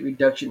interest rate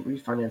reduction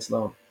refinance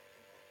loan.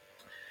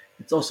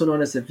 It's also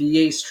known as the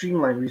VA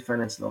Streamline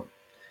Refinance Loan.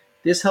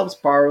 This helps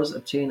borrowers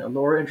obtain a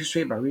lower interest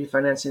rate by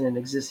refinancing an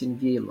existing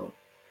VA loan.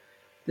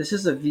 This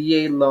is a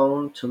VA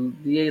loan to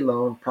VA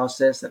loan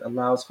process that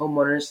allows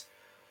homeowners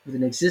with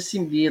an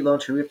existing VA loan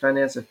to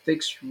refinance a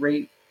fixed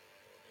rate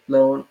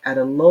loan at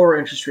a lower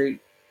interest rate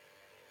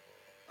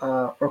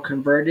or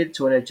convert it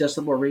to an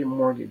adjustable rate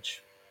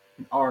mortgage,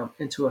 an ARM,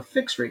 into a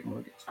fixed rate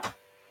mortgage.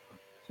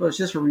 So it's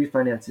just for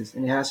refinances,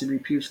 and it has to be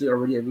previously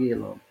already a VA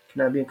loan. It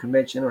cannot be a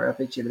conventional or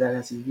FHA, but that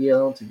has to be VA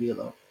loan to VA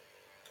loan.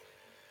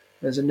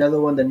 There's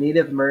another one, the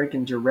Native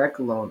American Direct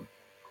Loan.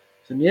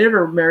 The Native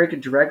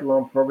American Direct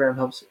Loan Program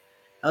helps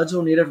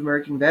eligible Native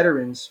American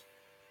veterans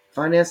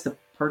finance the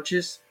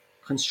purchase,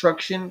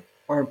 construction,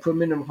 or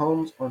improvement of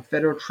homes on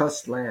federal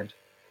trust land.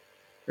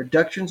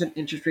 Reductions in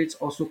interest rates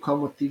also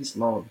come with these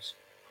loans.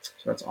 So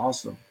that's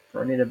awesome for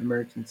our Native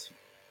Americans.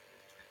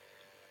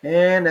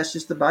 And that's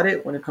just about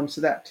it when it comes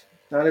to that.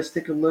 Now let's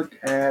take a look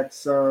at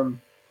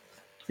some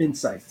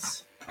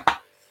insights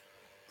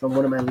from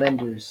one of my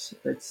lenders.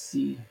 Let's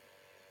see.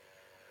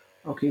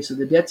 Okay, so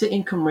the debt to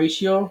income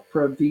ratio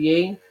for a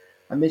VA,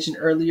 I mentioned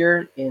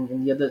earlier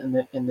in the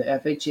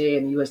FHA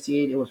and the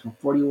USDA, it was from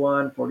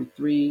 41,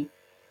 43%,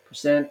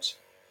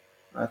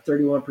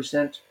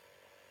 31%.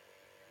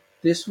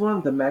 This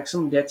one, the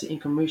maximum debt to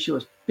income ratio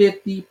is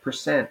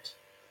 50%.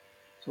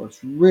 So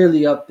it's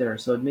really up there.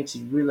 So it makes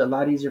it really a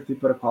lot easier for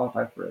people to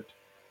qualify for it.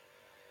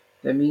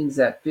 That means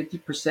that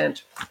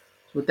 50%,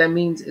 what that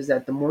means is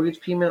that the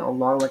mortgage payment,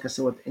 along, like I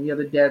said, with any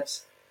other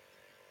debts,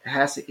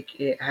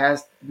 it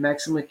has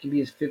maximum it can be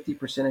is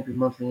 50% of your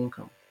monthly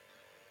income.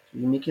 So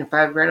you're making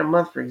 $5,000 a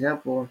month, for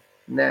example,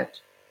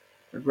 net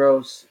or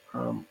gross,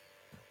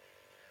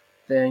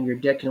 then your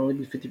debt can only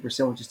be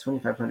 50%, which is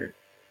 $2,500.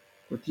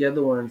 With the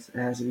other ones, it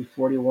has to be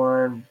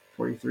 41,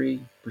 43%.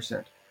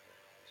 So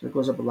it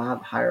goes up a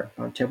lot higher,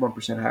 about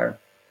 10% higher.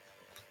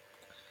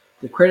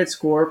 The credit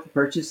score for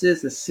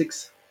purchases is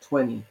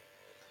 620.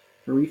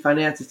 For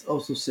refinance, it's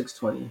also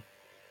 620.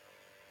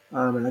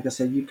 And like I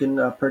said, you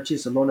can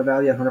purchase a loan to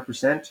value at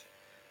 100%.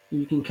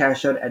 You can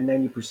cash out at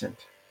 90%.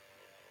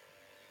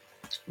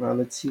 Well,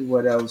 let's see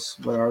what else.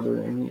 What are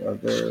there any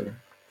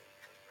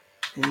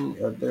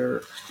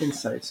other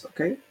insights?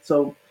 Okay,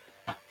 so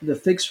the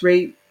fixed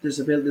rate, there's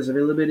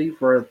availability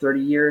for a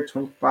 30-year,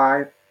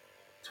 25,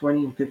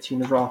 20, and 15.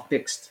 Those are all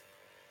fixed.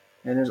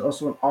 And there's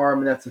also an ARM,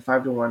 and that's a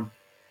 5-to-1.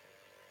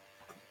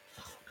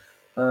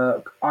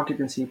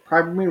 Occupancy,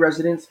 primary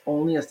residence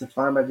only as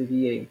defined by the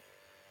VA.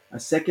 A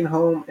second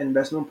home and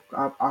investment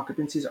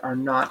occupancies are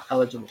not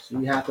eligible, so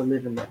you have to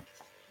live in them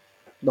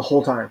the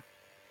whole time.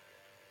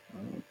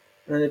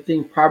 Another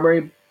thing,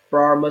 primary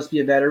borrower must be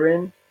a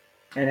veteran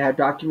and have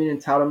documented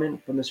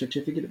entitlement from the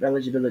certificate of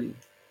eligibility.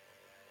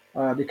 They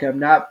have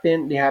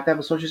to have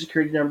a social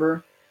security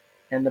number,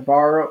 and the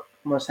borrower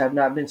must have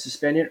not been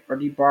suspended or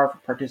debarred for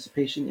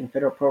participation in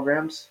federal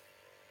programs.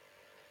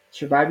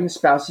 Surviving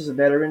spouses of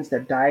veterans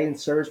that died in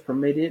service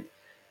permitted,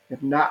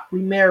 if not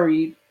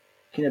remarried,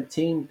 can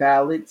obtain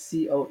valid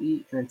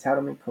COE and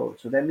entitlement code.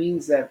 So that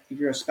means that if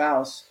your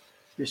spouse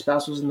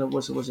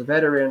was a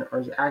veteran or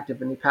is active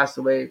and he passed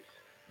away,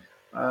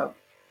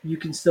 you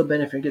can still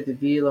benefit and get the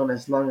VA loan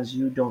as long as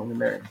you don't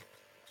remarry.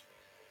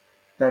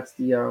 That's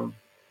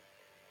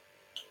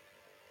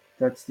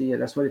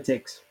what it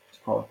takes to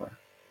qualify.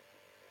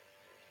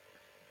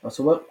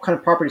 So what kind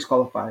of properties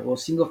qualify? Well,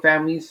 single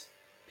families,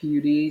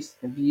 PUDs,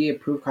 and VA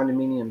approved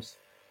condominiums.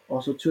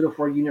 Also 2 to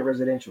 4 unit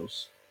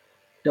residentials.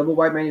 Double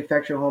wide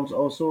manufactured homes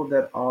also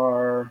that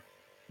are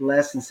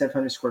less than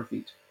 700 square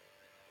feet.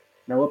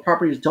 Now, what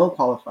properties don't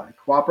qualify?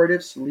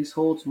 Cooperatives,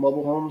 leaseholds,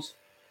 mobile homes,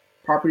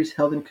 properties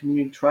held in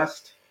community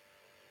trust,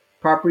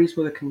 properties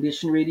with a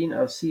condition rating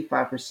of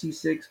C5 or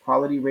C6,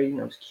 quality rating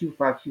of Q5,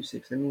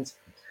 Q6. That means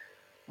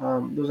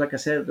those, like I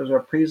said, those are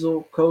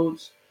appraisal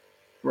codes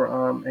for,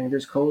 and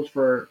there's codes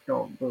for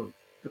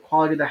the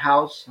quality of the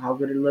house, how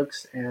good it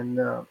looks, and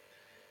the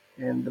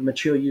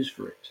material used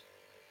for it.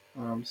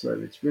 So if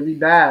it's really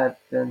bad,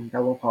 then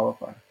that won't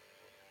qualify.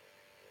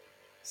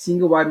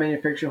 Single wide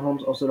manufactured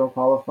homes also don't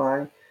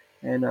qualify,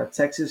 and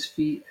Texas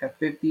fee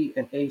F50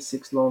 and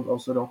A6 loans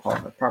also don't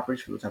qualify.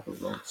 Properties for the type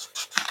of loans.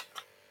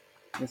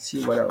 Let's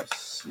see what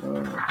else.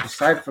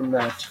 Aside from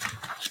that,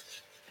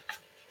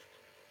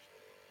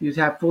 you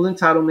have full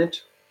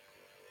entitlement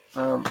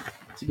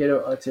to get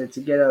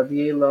a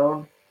VA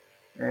loan,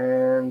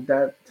 and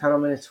that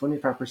entitlement is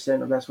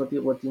 25%. That's what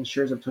the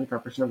insurers of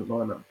 25% of the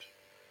loan amount.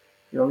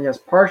 It only has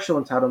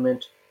partial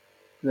entitlement.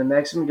 The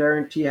maximum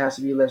guarantee has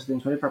to be less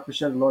than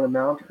 25% of the loan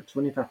amount or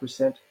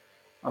 25%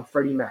 of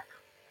Freddie Mac.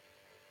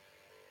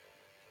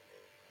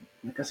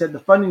 Like I said, the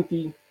funding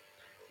fee,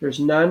 there's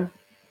none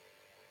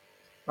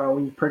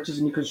when you purchase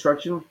a new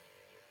construction.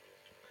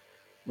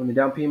 When the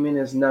down payment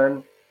is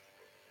none,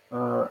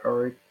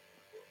 or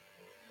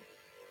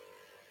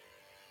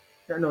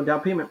no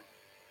down payment,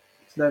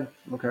 it's none.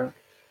 Okay.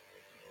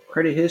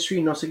 Credit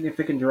history: no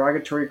significant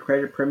derogatory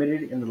credit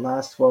permitted in the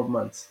last 12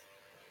 months.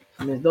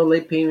 And there's no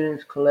late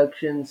payments,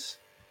 collections,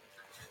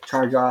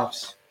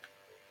 charge-offs,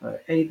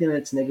 anything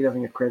that's negative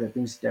in your credit that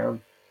brings it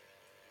down.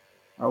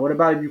 What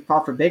about if you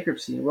file for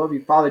bankruptcy? Well, if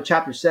you file a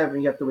Chapter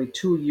 7, you have to wait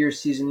 2 years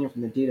seasoning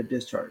from the date of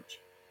discharge.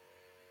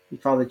 If you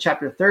file a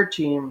Chapter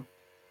 13,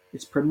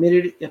 it's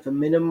permitted if a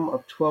minimum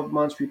of 12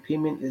 months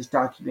repayment is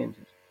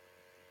documented.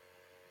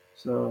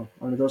 So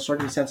under those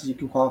circumstances, you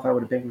can qualify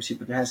with a bankruptcy,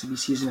 but there has to be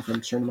seasoned for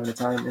a certain amount of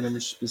time and under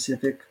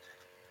specific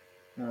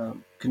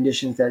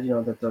conditions that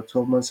that the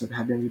 12 months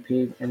have been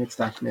repaid and it's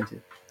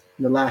documented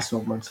in the last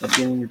 12 months of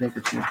getting your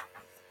bankruptcy.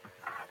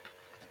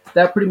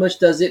 That pretty much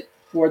does it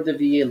for the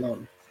VA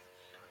loan.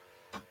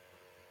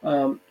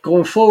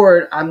 Going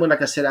forward,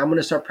 like I said, I'm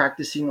gonna start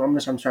practicing. I'm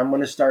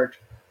gonna start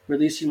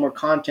releasing more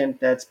content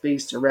that's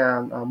based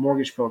around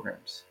mortgage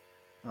programs.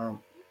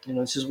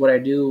 This is what I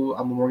do.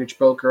 I'm a mortgage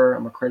broker.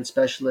 I'm a credit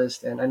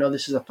specialist, and I know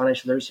this is a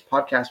financial literacy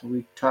podcast where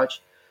we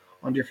touch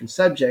on different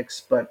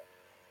subjects. But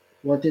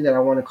one thing that I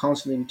want to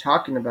constantly be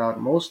talking about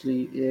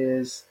mostly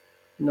is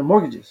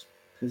mortgages,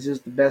 because this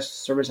is the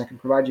best service I can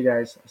provide you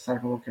guys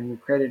aside from working on your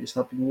credit is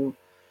helping you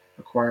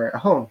acquire a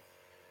home.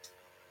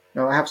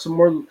 Now I have some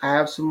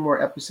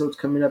more episodes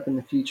coming up in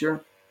the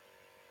future.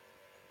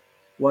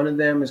 One of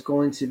them is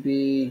going to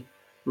be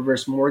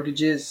reverse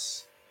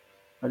mortgages.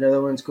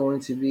 Another one's going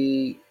to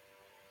be,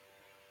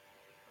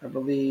 I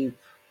believe,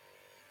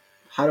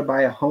 how to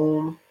buy a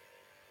home.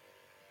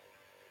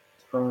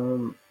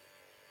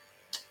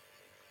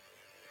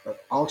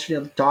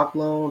 Alternate doc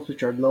loans,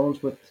 which are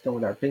loans with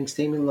our bank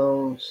statement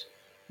loans,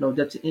 no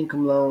debt to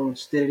income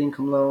loans, stated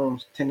income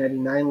loans,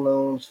 1099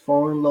 loans,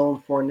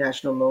 foreign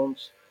national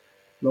loans,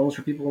 loans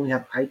for people who only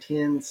have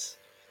ITINs.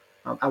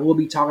 I will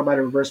be talking about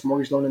a reverse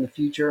mortgage loan in the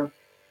future.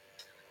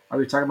 I'll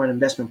be talking about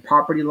investment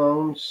property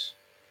loans,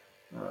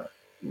 uh,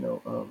 you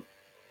know, um,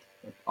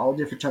 all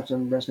different types of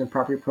investment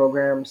property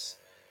programs.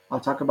 I'll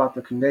talk about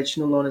the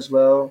conventional loan as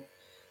well.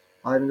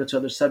 I'll even go to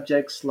other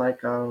subjects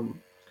like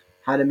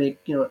how to make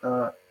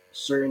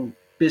certain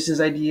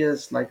business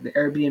ideas like the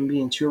Airbnb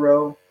and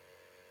Turo.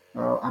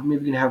 I'm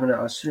maybe gonna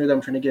have sooner that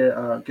I'm trying to get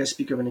a guest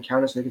speaker of an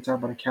accountant so they can talk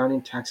about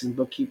accounting, taxes, and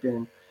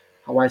bookkeeping,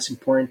 and why it's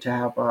important to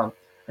have an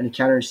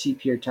accountant or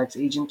CPA or tax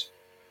agent.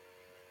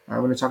 I'm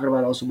going to talk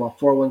about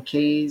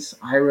 401ks,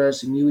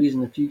 IRAs, annuities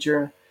in the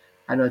future.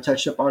 I know I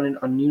touched up on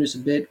it on news a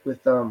bit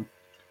with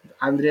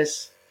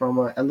Andres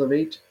from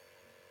Elevate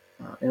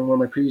in one of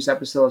my previous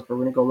episodes, but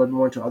we're going to go a little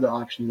more into other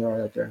options that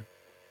are out there.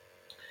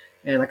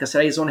 And like I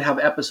said, I just want to have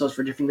episodes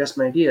for different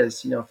investment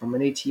ideas, from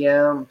an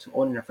ATM to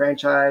owning a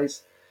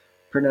franchise,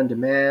 print on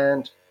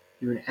demand,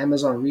 you're an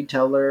Amazon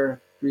reseller,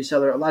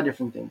 a lot of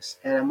different things.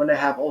 And I'm going to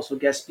have also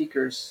guest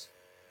speakers.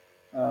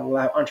 We'll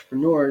have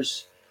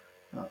entrepreneurs.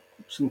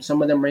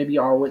 Some of them maybe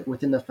are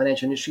within the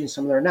financial industry, and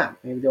some of them are not.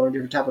 Maybe they're in a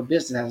different type of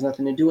business that has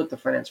nothing to do with the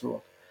finance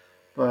world.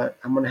 But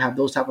I'm going to have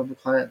those type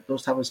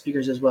of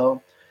speakers as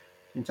well.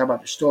 And talk about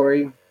their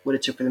story, what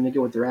it took for them to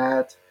get where they're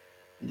at.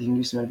 They can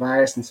give some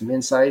advice and some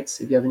insights.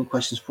 If you have any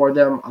questions for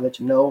them, I'll let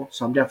you know.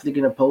 So I'm definitely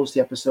going to post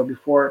the episode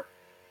before.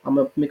 I'm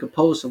going to make a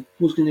post of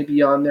who's going to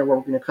be on there, what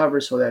we're going to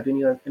cover, so that if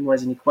anyone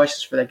has any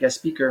questions for that guest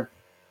speaker,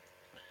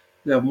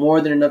 we have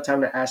more than enough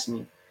time to ask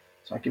me.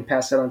 So I can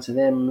pass that on to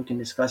them and we can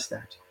discuss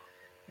that.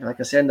 And like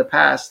I said in the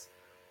past,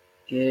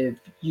 if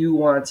you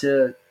want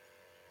to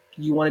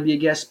be a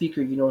guest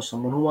speaker,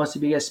 someone who wants to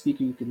be a guest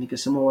speaker, you can think of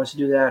someone who wants to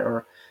do that,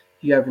 or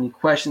if you have any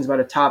questions about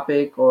a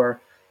topic, or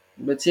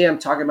let's say I'm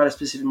talking about a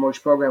specific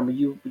mortgage program,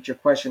 but your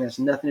question has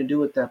nothing to do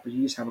with that, but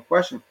you just have a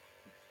question.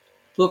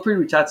 Feel free to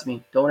reach out to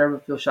me. Don't ever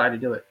feel shy to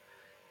do it.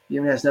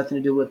 Even if it has nothing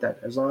to do with that.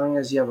 As long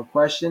as you have a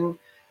question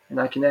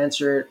and I can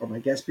answer it, or my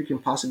guest speaker can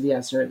possibly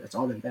answer it, that's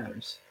all that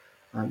matters.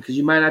 Because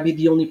you might not be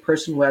the only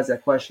person who has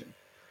that question.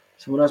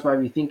 Someone else might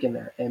be thinking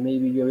that, and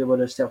maybe you're able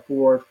to step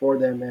forward for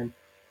them and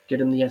get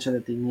them the answer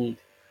that they need.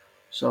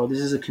 So this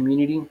is a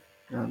community.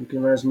 You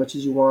can learn as much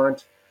as you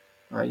want,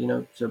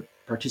 to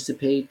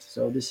participate.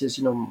 So this is,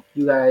 you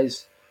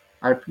guys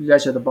are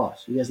the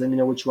boss. You guys let me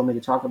know what you want me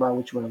to talk about,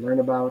 what you want to learn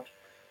about,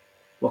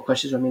 what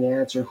questions you want me to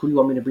answer, who do you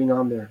want me to bring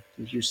on there?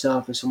 If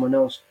yourself or someone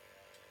else,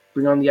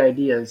 bring on the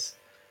ideas.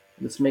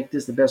 Let's make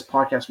this the best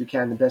podcast we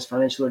can, the best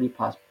financial literacy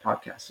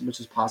podcast as much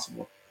as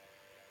possible.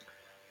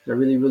 I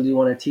really, really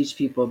want to teach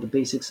people the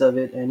basics of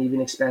it and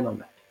even expand on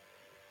that.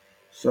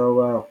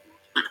 So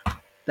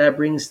that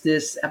brings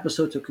this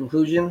episode to a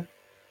conclusion.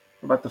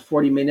 About the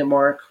 40-minute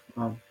mark.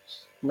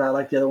 Not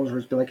like the other ones where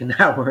it's been like an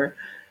hour.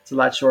 It's a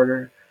lot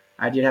shorter.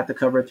 I did have to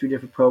cover 3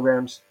 different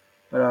programs,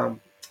 but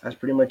that's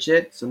pretty much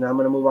it. So now I'm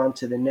going to move on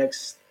to the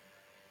next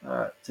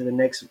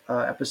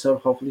episode,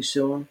 hopefully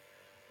soon.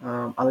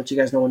 I'll let you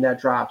guys know when that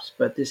drops.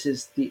 But this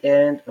is the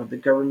end of the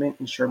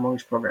government-insured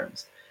mortgage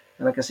programs.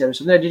 And like I said, there's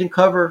something I didn't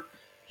cover.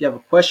 If you have a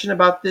question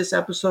about this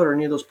episode or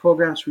any of those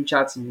programs, reach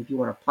out to me. If you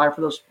want to apply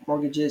for those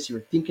mortgages, you're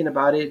thinking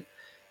about it,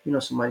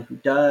 somebody who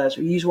does,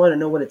 or you just want to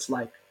know what it's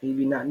like.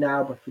 maybe not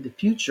now, but for the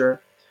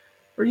future,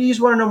 or you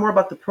just want to know more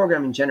about the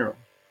program in general.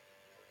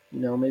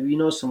 Maybe you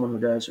know someone who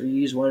does, or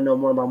you just want to know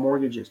more about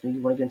mortgages. Maybe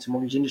you want to get into the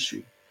mortgage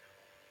industry,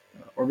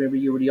 or maybe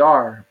you already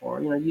are,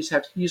 or you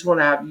just want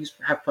to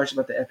have questions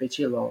about the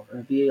FHA loan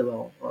or VA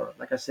loan, or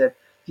like I said,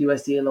 the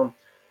USDA loan.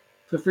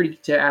 Feel free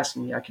to ask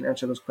me. I can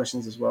answer those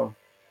questions as well.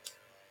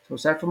 So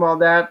aside from all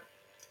that,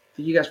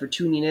 thank you guys for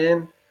tuning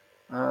in.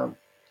 Um,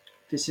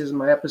 this is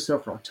my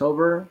episode for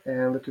October,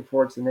 and looking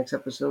forward to the next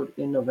episode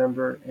in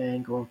November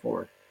and going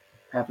forward.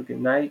 Have a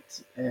good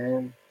night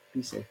and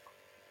be safe.